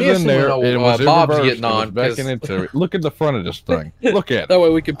 somebody we was need in there. someone It to, was in Bob's reverse. getting It was on, backing 'cause- into it. Look at the front of this thing. Look at That it. way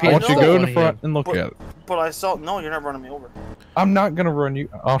we can I pinch want you to know. go in the on front him. and look But- at it. But I saw. No, you're not running me over. I'm not gonna run you.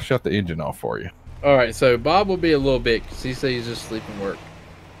 I'll shut the engine off for you. All right, so Bob will be a little bit because he says he's just sleeping work.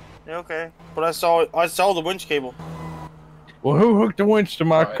 Yeah, okay. But I saw the winch cable. Well, who hooked the winch to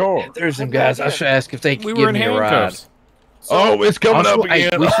my car? There's some guys. I should ask if they We can were give in me a ride. handcuffs. Oh, it's coming up Hey,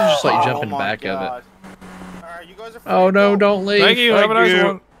 again. we should just like Oh jump in the my back of God. it. Alright, you guys are free Oh to no, go. don't leave. Thank you. Have a nice you.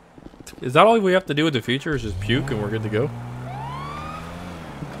 one. Is that all we have to do with the future? Is just puke and we're good to go?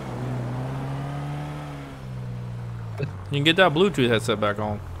 You can get that Bluetooth headset back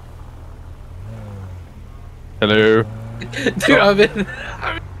on. Hello. Dude, I'm in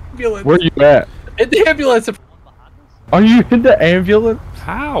ambulance. Where you at? In the ambulance. Are you in the ambulance?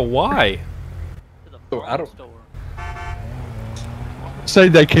 How? Why? I don't. Say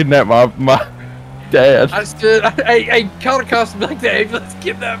they kidnapped my dad. I stood. Hey, call the cops and be like, the ambulance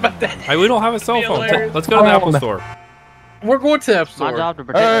kidnapped my dad. Hey, we don't have a cell phone. hilarious. Let's go to the Apple Store. We're going to the App My Store. job to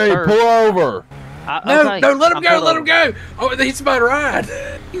protect Hey, the turf. pull over. No, Okay, no, let him I'm go, pulled let him over. go. Oh, he's about to ride.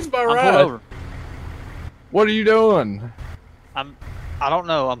 He's about to I'm ride. pulled over. What are you doing? I don't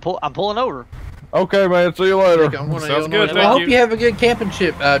know. I'm pulling over. Okay, man. See you later. Sounds good, I thank hope you. you have a good camping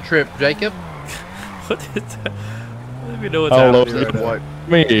trip, Jacob. What is that? Let me know what's Oh, happening right now.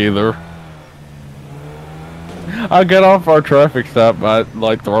 Me either. I got off our traffic stop by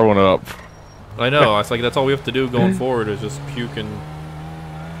like throwing up. I know. It's like that's all we have to do going forward is just puke and.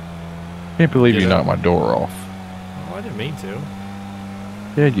 Can't believe Get you it. knocked my door off. Oh, I didn't mean to.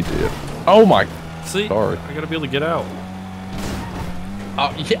 Yeah, you did. Oh my. See, Sorry. I gotta be able to get out.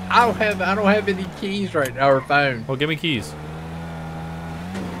 Oh, yeah, I don't have any keys right now or phone. Well, give me keys.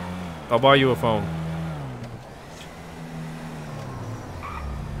 I'll buy you a phone.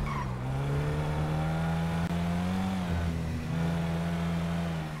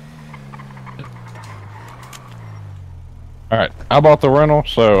 All right, I bought the rental,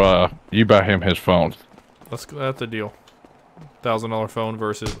 so you buy him his phone. Let's go. That's the deal. $1,000 phone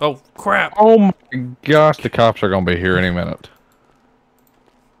versus. Oh crap! Oh my gosh, the cops are gonna be here any minute.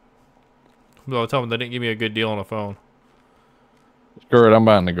 No, tell them they didn't give me a good deal on a phone. Screw it, I'm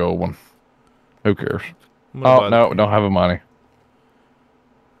buying the gold one. Who cares? Oh no, don't have the money.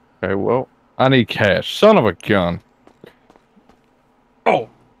 Okay, well, I need cash. Son of a gun. Oh.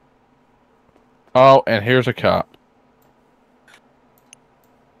 Oh, and here's a cop.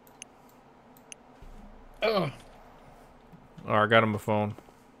 Oh. Alright, I got him a phone.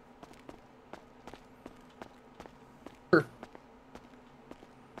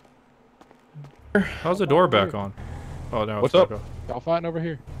 How's the door back on? Oh, no. What's it's up? Y'all fighting over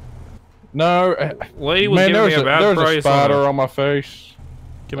here? No. Lady was giving me a bad price. There's a spider on my face.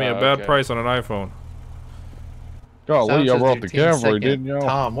 Give me a bad price on an iPhone. Golly, y'all brought the cavalry, didn't y'all?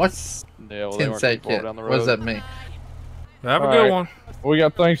 Tom, what's 10 second? What does that mean? Have a good one. We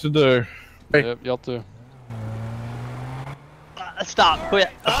got things to do. Yep, y'all too. Stop, quit.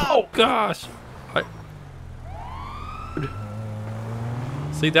 Oh, gosh.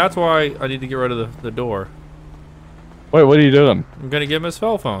 See, that's why I need to get rid of the door. Wait, what are you doing? I'm going to give him his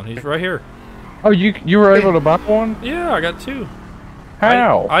cell phone. He's right here. Oh, you were able to buy one? Yeah, I got 2.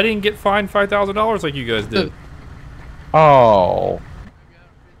 How? I didn't get fined $5,000 like you guys did. Oh.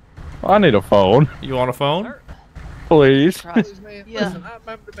 I need a phone. You want a phone? Please. Yeah.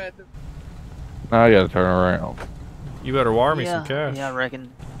 Now I gotta turn around. You better wire me some cash. Yeah, I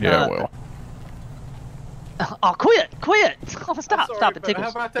reckon. Yeah, well. Oh, quit! Oh, stop! Sorry, Stop! It tickles.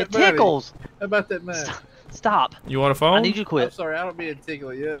 how about that It tickles. How about that man? Stop! You want a phone? I need you to quit. I'm sorry, I don't mean to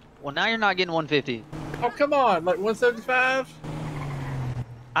tickle you. Well, now you're not getting 150. Oh, come on, like 175?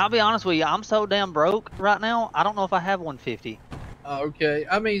 I'll be honest with you. I'm so damn broke right now. I don't know if I have 150. Okay,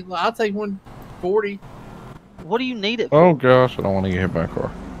 I mean, I'll take 140. What do you need it for? Oh gosh, I don't want to get hit by a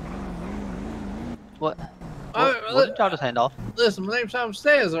car. What did y'all just hand off? Listen, my name's Simon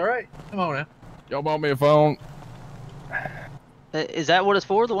Says, all right? Come on now. Y'all bought me a phone. Is that what it's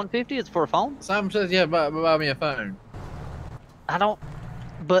for? The 150? It's for a phone? Simon says, yeah, buy me a phone. I don't.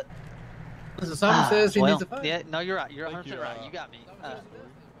 But. Listen, Simon says he needs a phone. Yeah, no, you're right. You're 100% right. You got me. No,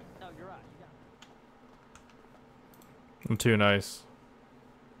 you're right. I'm too nice.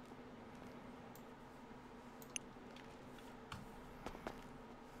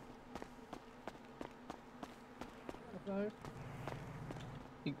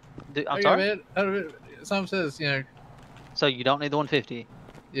 I'm sorry? Simon says, you know. So you don't need the 150?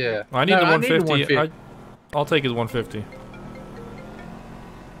 Yeah. I need the 150. I'll take his 150.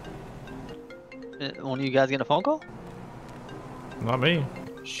 One of you guys getting a phone call? Not me.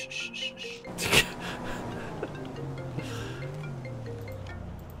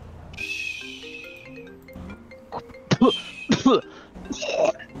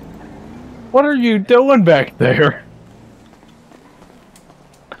 What are you doing back there?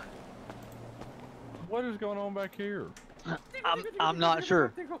 What is going on back here? I'm not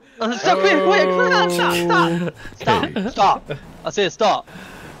sure. Stop! Quit! Stop! I said stop.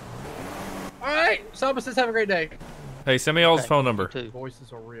 All right, Simon says have a great day. Hey, send me y'all's phone number.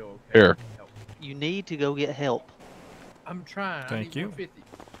 Voices are real. Okay? Here. You need to go get help. I'm trying. Thank you. 150.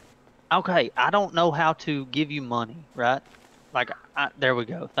 Okay, I don't know how to give you money, right? Like, there we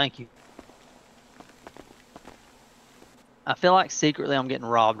go. Thank you. I feel like secretly I'm getting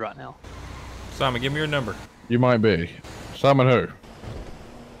robbed right now. Simon, give me your number. You might be. Simon who?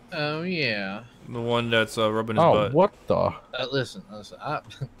 Oh, yeah. The one that's rubbing his butt. Oh, what the? Listen.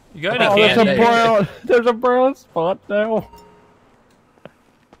 You got any candy? There's a brown spot now.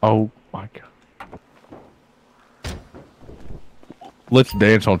 Oh, my God. Let's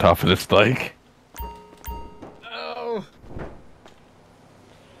dance on top of this thing. Oh.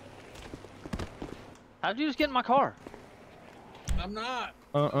 How'd you just get in my car? I'm not.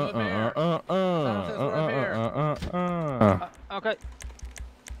 Okay.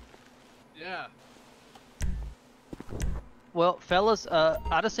 Yeah. Well, fellas,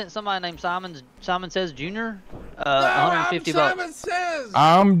 I just sent somebody named Simon Says Jr. $150 bucks. Simon Says.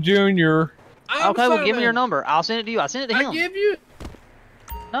 I'm Junior. Okay, well, give me your number. I'll send it to you. I sent it to him. I give you.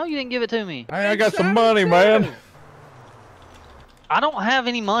 No, you didn't give it to me. Hey, I got some money, man. I don't have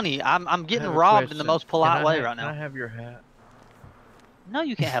any money. I'm getting robbed in the most polite way right now. Can I have your hat? No,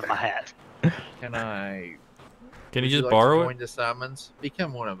 you can't have my hat. Can I? Can you just like borrow join the Simons?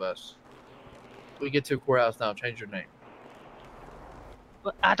 Become one of us. We get to a courthouse now. Change your name.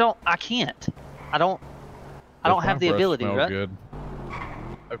 But I can't. I don't have the ability, right? Good.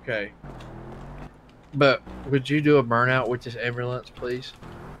 Okay. But would you do a burnout with this ambulance, please?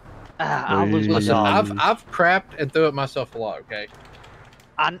 I'll lose my Listen, job. I've crapped and threw it myself a lot. Okay.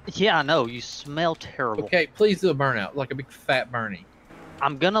 Yeah, I know. You smell terrible. Okay, please do a burnout, like a big fat Bernie.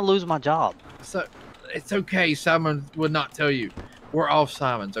 I'm gonna lose my job. So it's okay. Simon would not tell you. We're all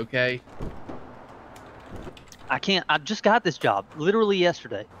Simons, okay? I can't. I just got this job literally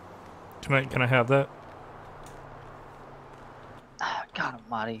yesterday. Can I have that? God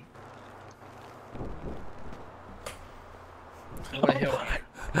Almighty.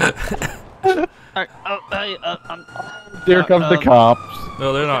 Here comes the cops.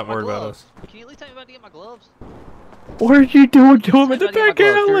 No, they're not worried about us. Can you at least tell me about to get my gloves? What are you doing to him in the back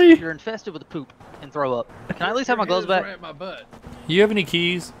alley? You're infested with poop and throw up. Can I at least have my gloves back? Right at my butt. You have any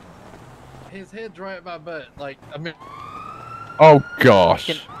keys? His head's right at my butt. Like, I mean. Oh gosh.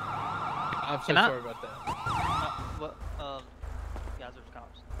 I'm so sorry about that. Guys, there's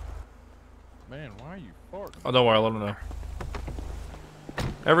cops. Man, why are you farting? Oh, don't worry. Let them know.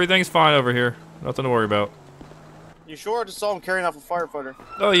 Everything's fine over here. Nothing to worry about. You sure? I just saw him carrying off a firefighter.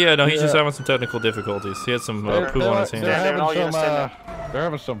 Oh yeah, no, he's just having some technical difficulties. He had some poo on his hands. They're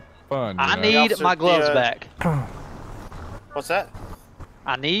having some fun. I need my gloves back. What's that?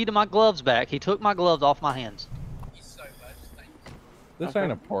 I need my gloves back. He took my gloves off my hands. This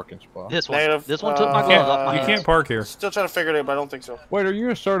ain't a parking spot. This one. This one took my gloves off my hands. You can't park here. Still trying to figure it out, but I don't think so. Wait, are you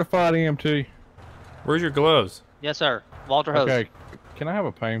a certified EMT? Where's your gloves? Yes, sir. Walter Hose. Okay. Can I have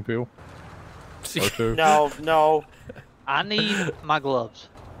a pain pill? Or two? No. I need my gloves.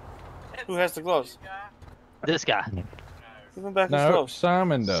 Who has the gloves? This guy. Give him back his No, gloves.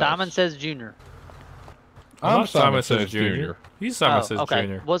 Simon does. Simon Says Jr. I'm Simon Says Jr. He's Simon Says okay.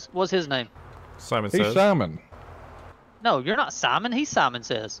 Jr. What's his name? Simon He's Says. Simon. No, you're not Simon. He's Simon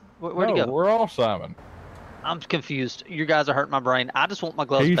Says. Where'd he go? We're all Simon. I'm confused. You guys are hurting my brain. I just want my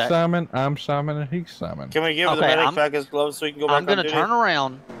gloves He's back. Simon, I'm Simon, and he's Simon. Can we give the medic back his gloves so he can go back I'm gonna on duty? turn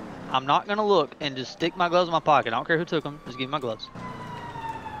around. I'm not gonna look and just stick my gloves in my pocket. I don't care who took them. Just give me my gloves.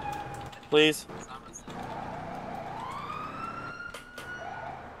 Please.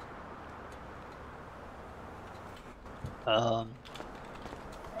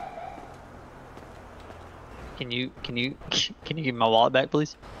 Can you give me my wallet back,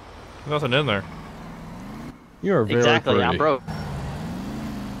 please? Nothing in there. You are very Exactly. pretty. I'm broke.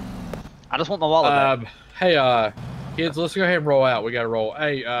 I just want my wallet back. Hey, kids, let's go ahead and roll out. We gotta roll.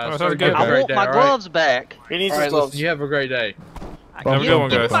 Hey, sir, you have a I great want day, my all gloves back. He needs All his right, gloves. listen, you have a great day. Have a good one,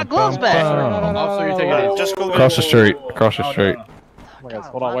 Give me guys. my gloves back. Officer, you're taking it. Just go Across the street. Across the street.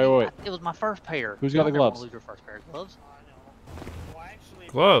 Hold on, wait. It was my first pair. Who's got the You don't ever gloves? wanna lose your first pair of gloves.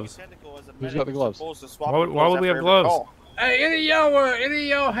 Gloves. Who's got the gloves? Why would we have gloves? Hey, any of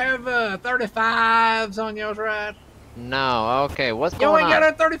y'all have 35s on y'all's ride? No, okay, what's Y'all going ain't on?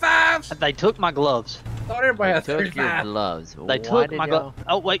 got no 35s? They took my gloves. Thought everybody had Took your 35s. gloves. They Why took did my y'all- gloves.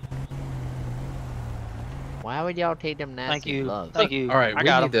 Oh wait. Why would y'all take them nasty Thank you. gloves? Thank you. All right, I we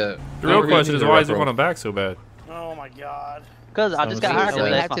got need them. to. The real we question need is to why wrap does he up. want them back so bad? Oh my god. Because I just got hired So we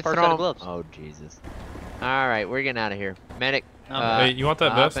today. have That's my to first throw set 'em? of gloves. Oh Jesus! All right, we're getting out of here. Medic, Hey, you want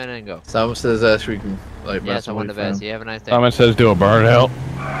that hop vest? in and go. Someone says that we can like. Yes, I want the vest. You have a nice day. Simon says do a burnout.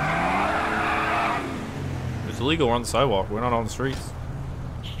 It's illegal. We're on the sidewalk. We're not on the streets.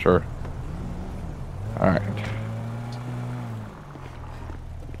 It's true. Alright.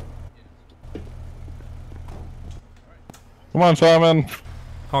 Come on, Simon.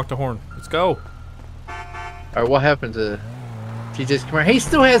 Honk the horn. Let's go. All right, what happened to TJ's Camaro? He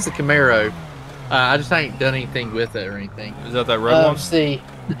still has the Camaro. I just ain't done anything with it or anything. Is that red one? See,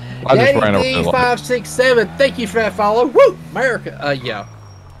 I just ran over the Daddy line. D567. Thank you for that follow. Woo, America. Yeah.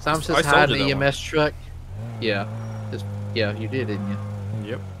 Simon says I hi sold to you the that EMS truck. Yeah. Yeah, you did, didn't you?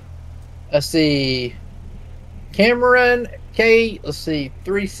 Yep. Let's see. Cameron K. Let's see.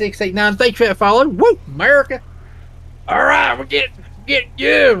 3689. Thank you for that follow. Woo, America. All right, we're getting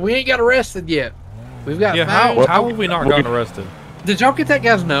good. We ain't got arrested yet. We've got. Yeah. How have we not gotten arrested? Did y'all get that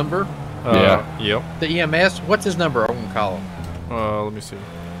guy's number? Yeah. Yep. The EMS. What's his number? I'm gonna call him. Let me see.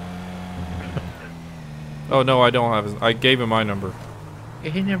 Oh no, I don't have his. I gave him my number.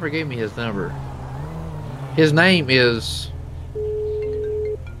 Yeah, he never gave me his number. His name is.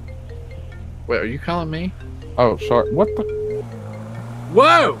 Wait, are you calling me? Oh, sorry. What the?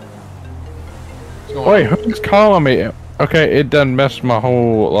 Whoa! Wait, who's calling me? Okay, it done messed my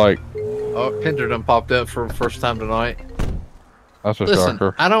whole, like... Oh, Pinder done popped up for the first time tonight. That's a Listen,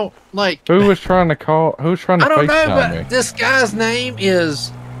 shocker. I don't, like... Who was trying to call... Who's trying to I don't know, FaceTime but me? this guy's name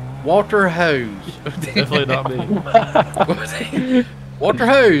is Walter Hose. Definitely not me. Walter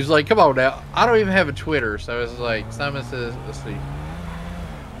Hose, like, come on now. I don't even have a Twitter, so it's like, Simon says, let's see.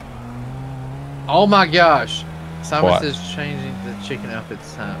 Oh my gosh. Simon says changing the chicken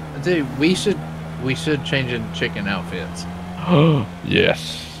outfits time. Dude, we should change in chicken outfits.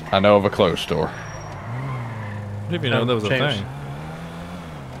 Yes. I know of a clothes store. I didn't even know that was a thing.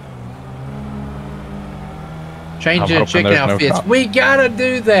 Changing chicken outfits. We gotta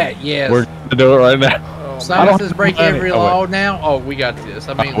do that. Yes. We're gonna do it right now. Simon says break every law now. Oh, we got this.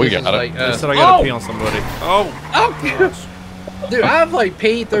 I mean, we this got is it. like. They said I gotta pee on somebody. Oh. Oh. Dude, I've like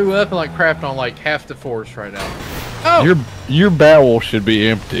peed, threw up, and like crapped on like half the force right now. Oh. Your barrel should be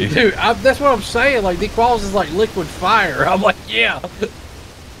empty. Dude, that's what I'm saying. Like, Qualls is like liquid fire. I'm like, yeah.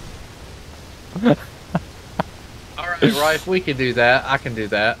 Alright, Rife, we can do that. I can do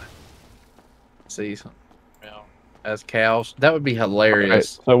that. Let's see something. As cows. That would be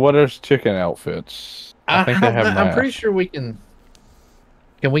hilarious. Right, so what is chicken outfits? I think they have masks. I'm pretty sure we can.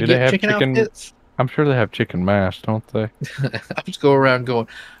 Can we get chicken outfits? I'm sure they have chicken masks, don't they? I just go around going,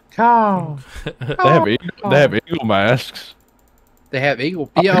 cow. They have eagle masks. They have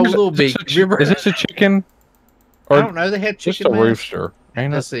eagle. Yeah, a little big. Is this a chicken? Or I don't know. They had chicken. Just a rooster.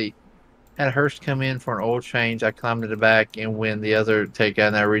 Let's see. Had a hearse come in for an oil change. I climbed to the back, and when the other take out,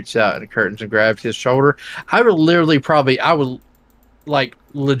 and I reached out in the curtains and grabbed his shoulder. I would literally I would like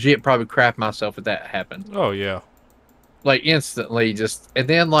legit probably crap myself if that happened. Oh yeah. Like instantly, and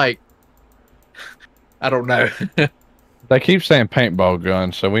then like I don't know. They keep saying paintball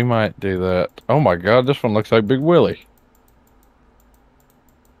gun, so we might do that. Oh my god, this one looks like Big Willie.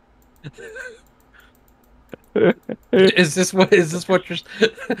 Is this what you're?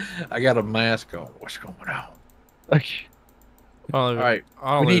 I got a mask on. What's going on? All right,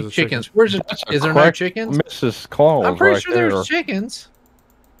 we need chickens. Where's it? Is there no chickens? Mrs. Claus. I'm pretty sure there's chickens.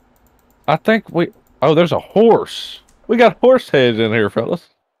 I think oh, there's a horse. We got horse heads in here, fellas.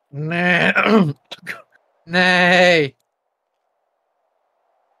 Nah. Nay.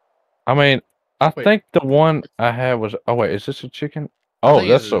 I mean, I think the one I had was. Oh wait, is this a chicken? Oh,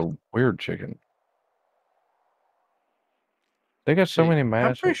 that's a weird chicken. They got so many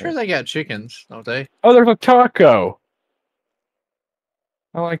masks. I'm pretty sure they got chickens, don't they? Oh, there's a taco.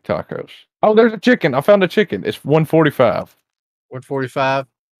 I like tacos. Oh, there's a chicken. I found a chicken. It's 145. 145.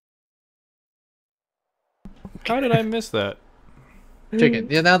 How did I miss that? Chicken.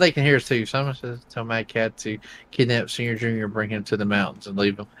 Yeah, now they can hear us too. Someone says tell Mad Cat to kidnap Senior Junior, bring him to the mountains, and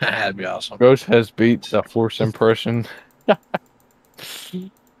leave him. That'd be awesome. Ghost has beats a force impression.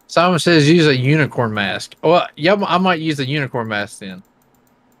 Simon says use a unicorn mask. Well, yeah, I might use a unicorn mask then.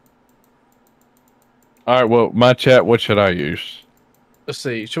 All right. Well, my chat. What should I use? Let's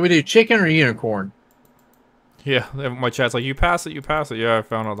see. Should we do chicken or unicorn? Yeah, my chat's like, you pass it, you pass it. Yeah, I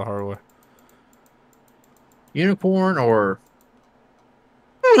found out the hard way. Unicorn or...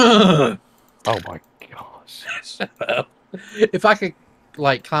 Oh my gosh. If I could,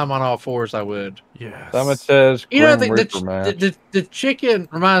 like, climb on all fours, I would. Yes. Simon says, you know, the chicken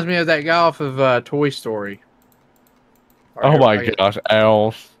reminds me of that guy off of Toy Story. Oh my gosh,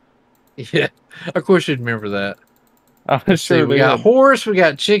 owls. Yeah, of course you'd remember that. Let's see, we got horse, we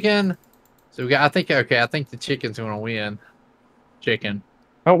got chicken. So we got, I think the chicken's gonna win. Chicken.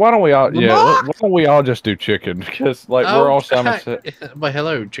 Oh, why don't we all? Yeah, why don't we all just do chicken? Because like we're all Simon said. But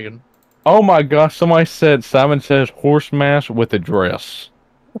hello, chicken. Oh my gosh! Somebody said Simon says horse mask with a dress.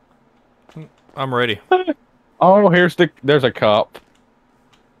 I'm ready. Oh, there's a cop.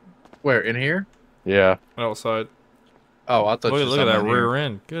 Where, in here? Yeah. Outside. Oh, I thought. Look at that rear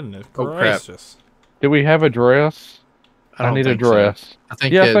end. Goodness gracious. Did we have a dress? I need a dress. So. I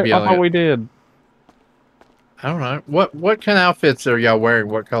think I thought we did. I don't know. What kind of outfits are y'all wearing?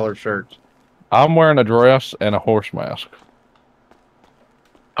 What color shirts? I'm wearing a dress and a horse mask.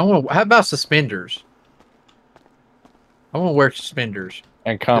 How about suspenders? I want to wear suspenders.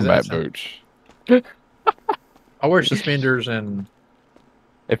 And combat boots. I wear suspenders and...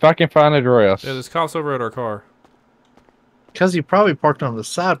 If I can find a dress. Yeah, there's cops over at our car. Because he probably parked on the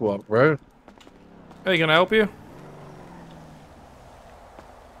sidewalk, bro. Hey, can I help you?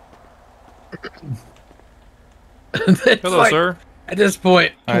 Hello, sir. At this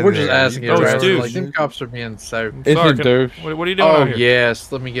point, we're just asking you. Like, them cops are being so... It's a douche. What are you doing out here?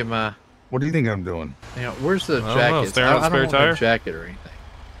 yes. Let me get my... What do you think I'm doing? You know, where's the jacket? I don't want no jacket or anything.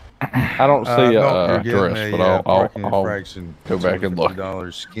 I don't see a dress, but I'll go back and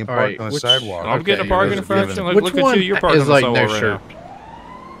look. Skin park on the sidewalk. I'm getting a parking infraction. Look at you. You're parking on the sidewalk right now.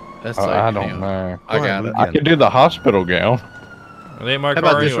 That's like, I don't know. I got it. I can do the hospital gown. It ain't my car. How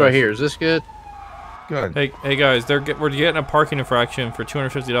about this right here? Is this good? Good. Hey guys, we're getting a parking infraction for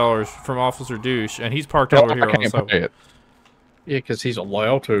 $250 from Officer Douche, and he's parked over here on the sidewalk. Yeah, because he's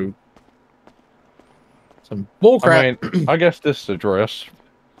allowed to. Some bullcrap. I mean, I guess this is a dress.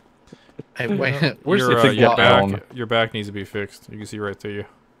 Hey, wait, where's your back needs to be fixed. You can see right through you.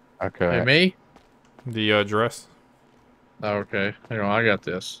 Okay. Hey, me? The dress. Oh, okay. Hang on, I got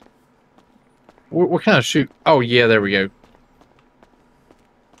this. What kind of shoot? Oh, yeah, there we go.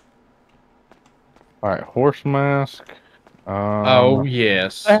 Alright, horse mask. Oh,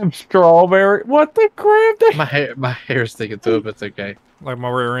 yes. I'm strawberry. What the crap? My hair's sticking to it, but it's okay. Like my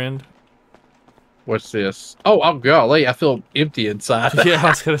rear end. What's this? Oh golly, I feel empty inside. Yeah, I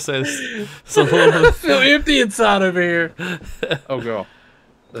was gonna say this. I feel empty inside over here. Oh god.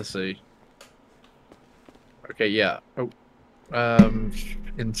 Let's see. Okay, yeah. Oh,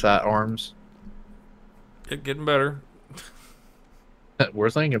 inside arms. Getting better.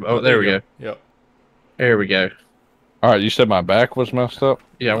 We're thinking. Oh, there we go. Yep. There we go. All right, you said my back was messed up.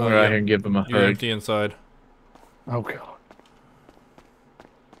 Yeah, I'm gonna go out here and give him a You're hug. empty inside. Oh god.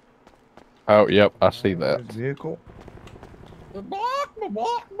 Oh, yep, I see that. Vehicle.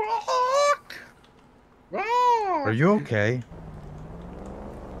 Are you okay?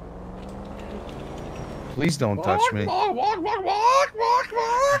 Please don't touch me.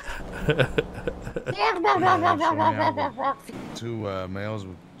 Two males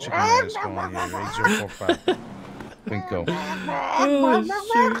with chicken wings calling here. 8045. Bingo. Oh,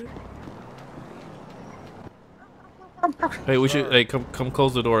 shit. Hey, we should. Hey, come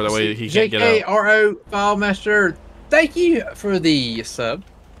close the door. That way he can't get out. JKRO FiveMaster, thank you for the sub.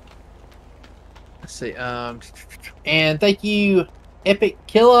 Let's see. And thank you, Epic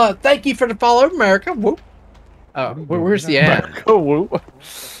Killer. Thank you for the follow, America. Whoop. Where's the ad? America, whoop.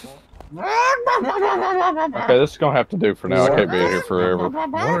 Okay, this is gonna have to do for now. I can't be in here forever.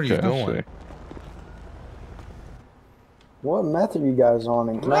 What are you doing? What meth are you guys on?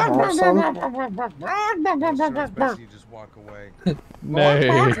 And can I have some? You just walk away. Nay.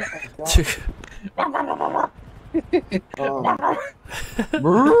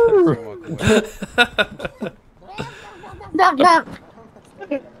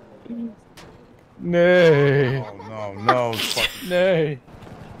 Nay. Oh, no. Nay.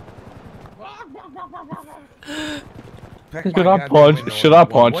 Peck Should my I goddamn punch? window Should in I the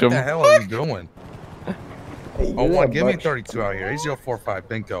wall. punch him? What the hell are you doing? Hey, Oh, you're one. a Give me bunch- 32 out here. 8045.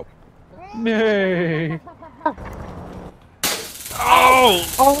 Bingo. Nay. Oh!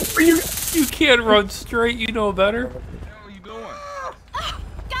 Oh! You can't run straight. You know better. What the hell are you doing?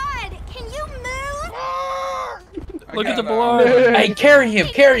 God, can you move? Look at the blood. Hey, carry him.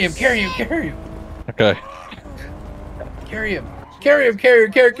 Okay. Carry him.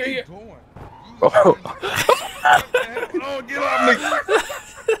 Oh. Oh, get off me.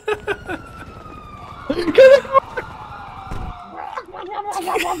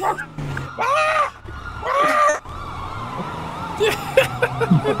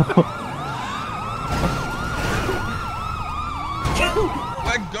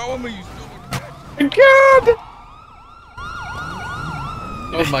 Let go of me, you stupid. God!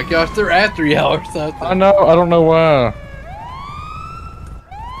 Oh my gosh, they're after y'all or something. I know. I don't know why.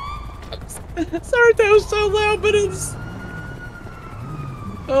 Sorry that was so loud, but it's...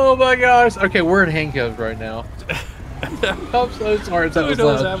 Oh my gosh. Okay, we're in handcuffs right now. I'm so sorry that was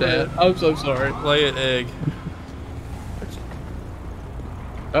loud, Chad. I'm so sorry. Lay an egg.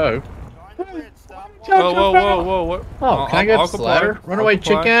 Oh. Whoa, what? Oh, can I get the ladder? Run away,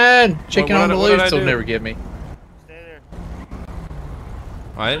 chicken! Chicken on the loose, they'll never get me.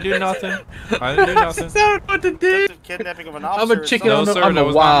 I didn't do nothing. That's not what to do. Kidnapping of an I'm officer. a chicken. No, sir, I'm that a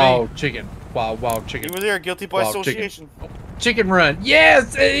was not wild chicken. Wild chicken. You were there, guilty by Wild association. Chicken run.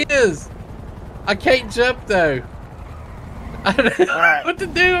 Yes, it is. I can't jump though. I don't know Alright. what to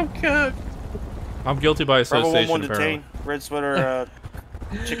do. I'm cooked. I'm guilty by Bravo association. 1-1 detain. Red sweater,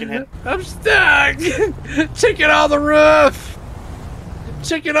 chicken head. I'm stuck. Chicken on the roof.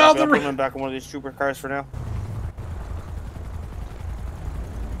 Chicken on the I'll put him roof. back on one of these trooper cars for now.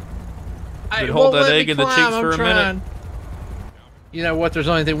 Dude, hold that egg in the cheeks for a minute. You know what? There's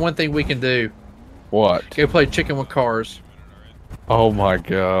only one thing we can do. What? Go play chicken with cars. Oh my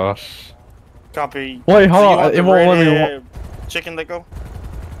gosh. Copy. Wait, hold So you on. want It the won't let me. red, chicken let go?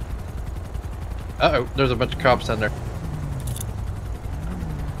 Uh-oh, there's a bunch of cops in there.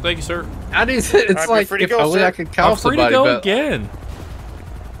 Thank you, sir. I need to, it's Alright, like, free to if go, only sir. I could call I'm free somebody, to go but... again.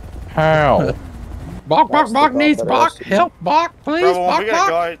 How? Bach needs Bach. Help, Bach, please, Bravo 1, Bach, we got a Bach.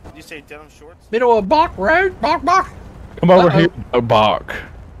 guy. You say denim shorts? Middle of Bach Road, Bach. Come over here, Bach.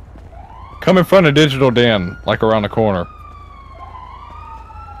 Come in front of Digital Den, like around the corner.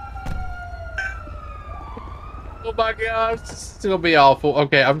 Oh my gosh, this is gonna be awful.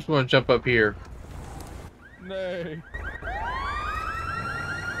 Okay, I'm just gonna jump up here. Nay.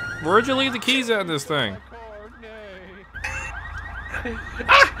 Where'd you leave the keys at in this thing?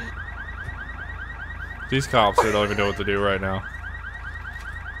 These cops here don't even know what to do right now.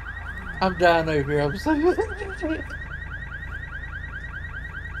 I'm dying over here. I'm so.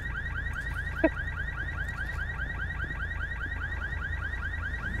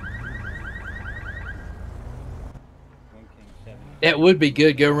 It would be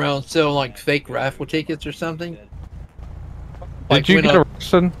good. Go around selling like fake raffle tickets or something. Did you get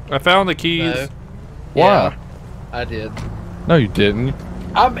arrested? I found the keys. No. Why? Yeah, I did. No, you didn't.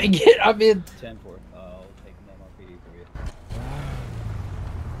 I'm in. 10 for it. I'll take an MRPD for you.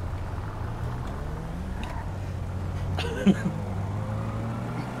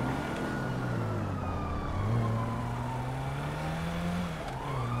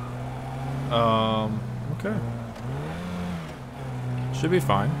 Okay. Should be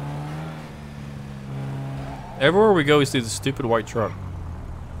fine. Everywhere we go, we see the stupid white truck.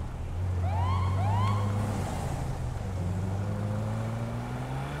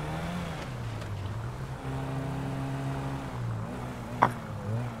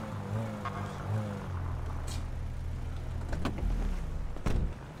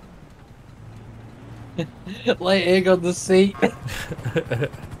 Lay egg on the seat.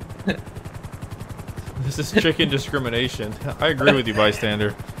 This is chicken discrimination. I agree with you,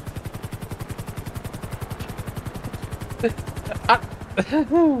 bystander.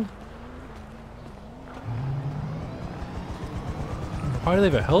 Why do they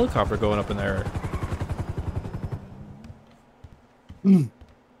have a helicopter going up in there?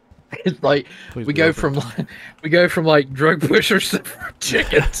 It's like we go from like drug pushers to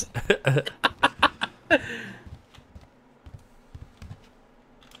chickens.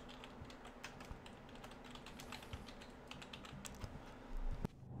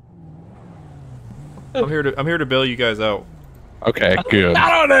 I'm here to bail you guys out. Okay, good.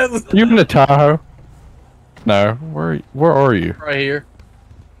 I don't know. You in the Tahoe? No. Where are you? Right here.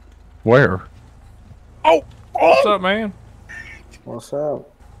 Where? Oh! What's up, man? What's up?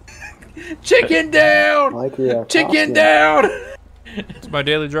 Chicken down! Like your Chicken costume. down! It's my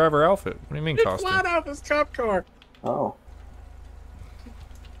daily driver outfit. What do you mean It's costume? flying off his cop car. Oh.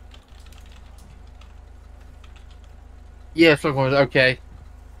 Yes, okay.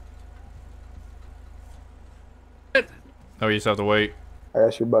 Oh, you just have to wait. I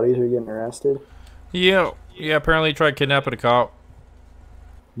guess your buddies are getting arrested. Yeah, apparently he tried kidnapping a cop.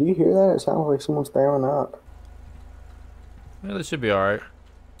 Do you hear that? It sounds like someone's throwing up. Yeah, that should be alright.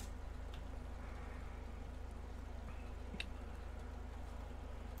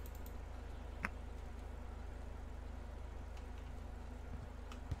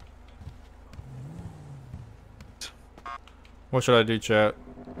 What should I do, chat?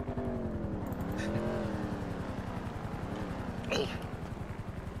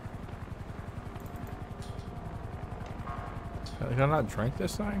 Can I not drink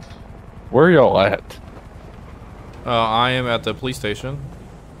this thing? Where y'all at? I am at the police station.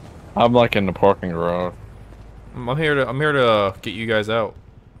 I'm like in the parking garage. I'm here to get you guys out.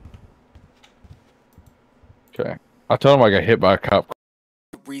 Okay. I told him I got hit by a cop.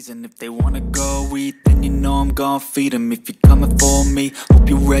 Reason if they wanna go eat, then you know I'm gonna feed them. If you're coming for me, hope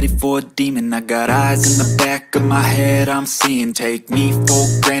you're ready for a demon. I got eyes in the back of my head, I'm seeing. Take me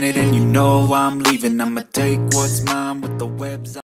for granted and you know I'm leaving. I'ma take what's mine with the webs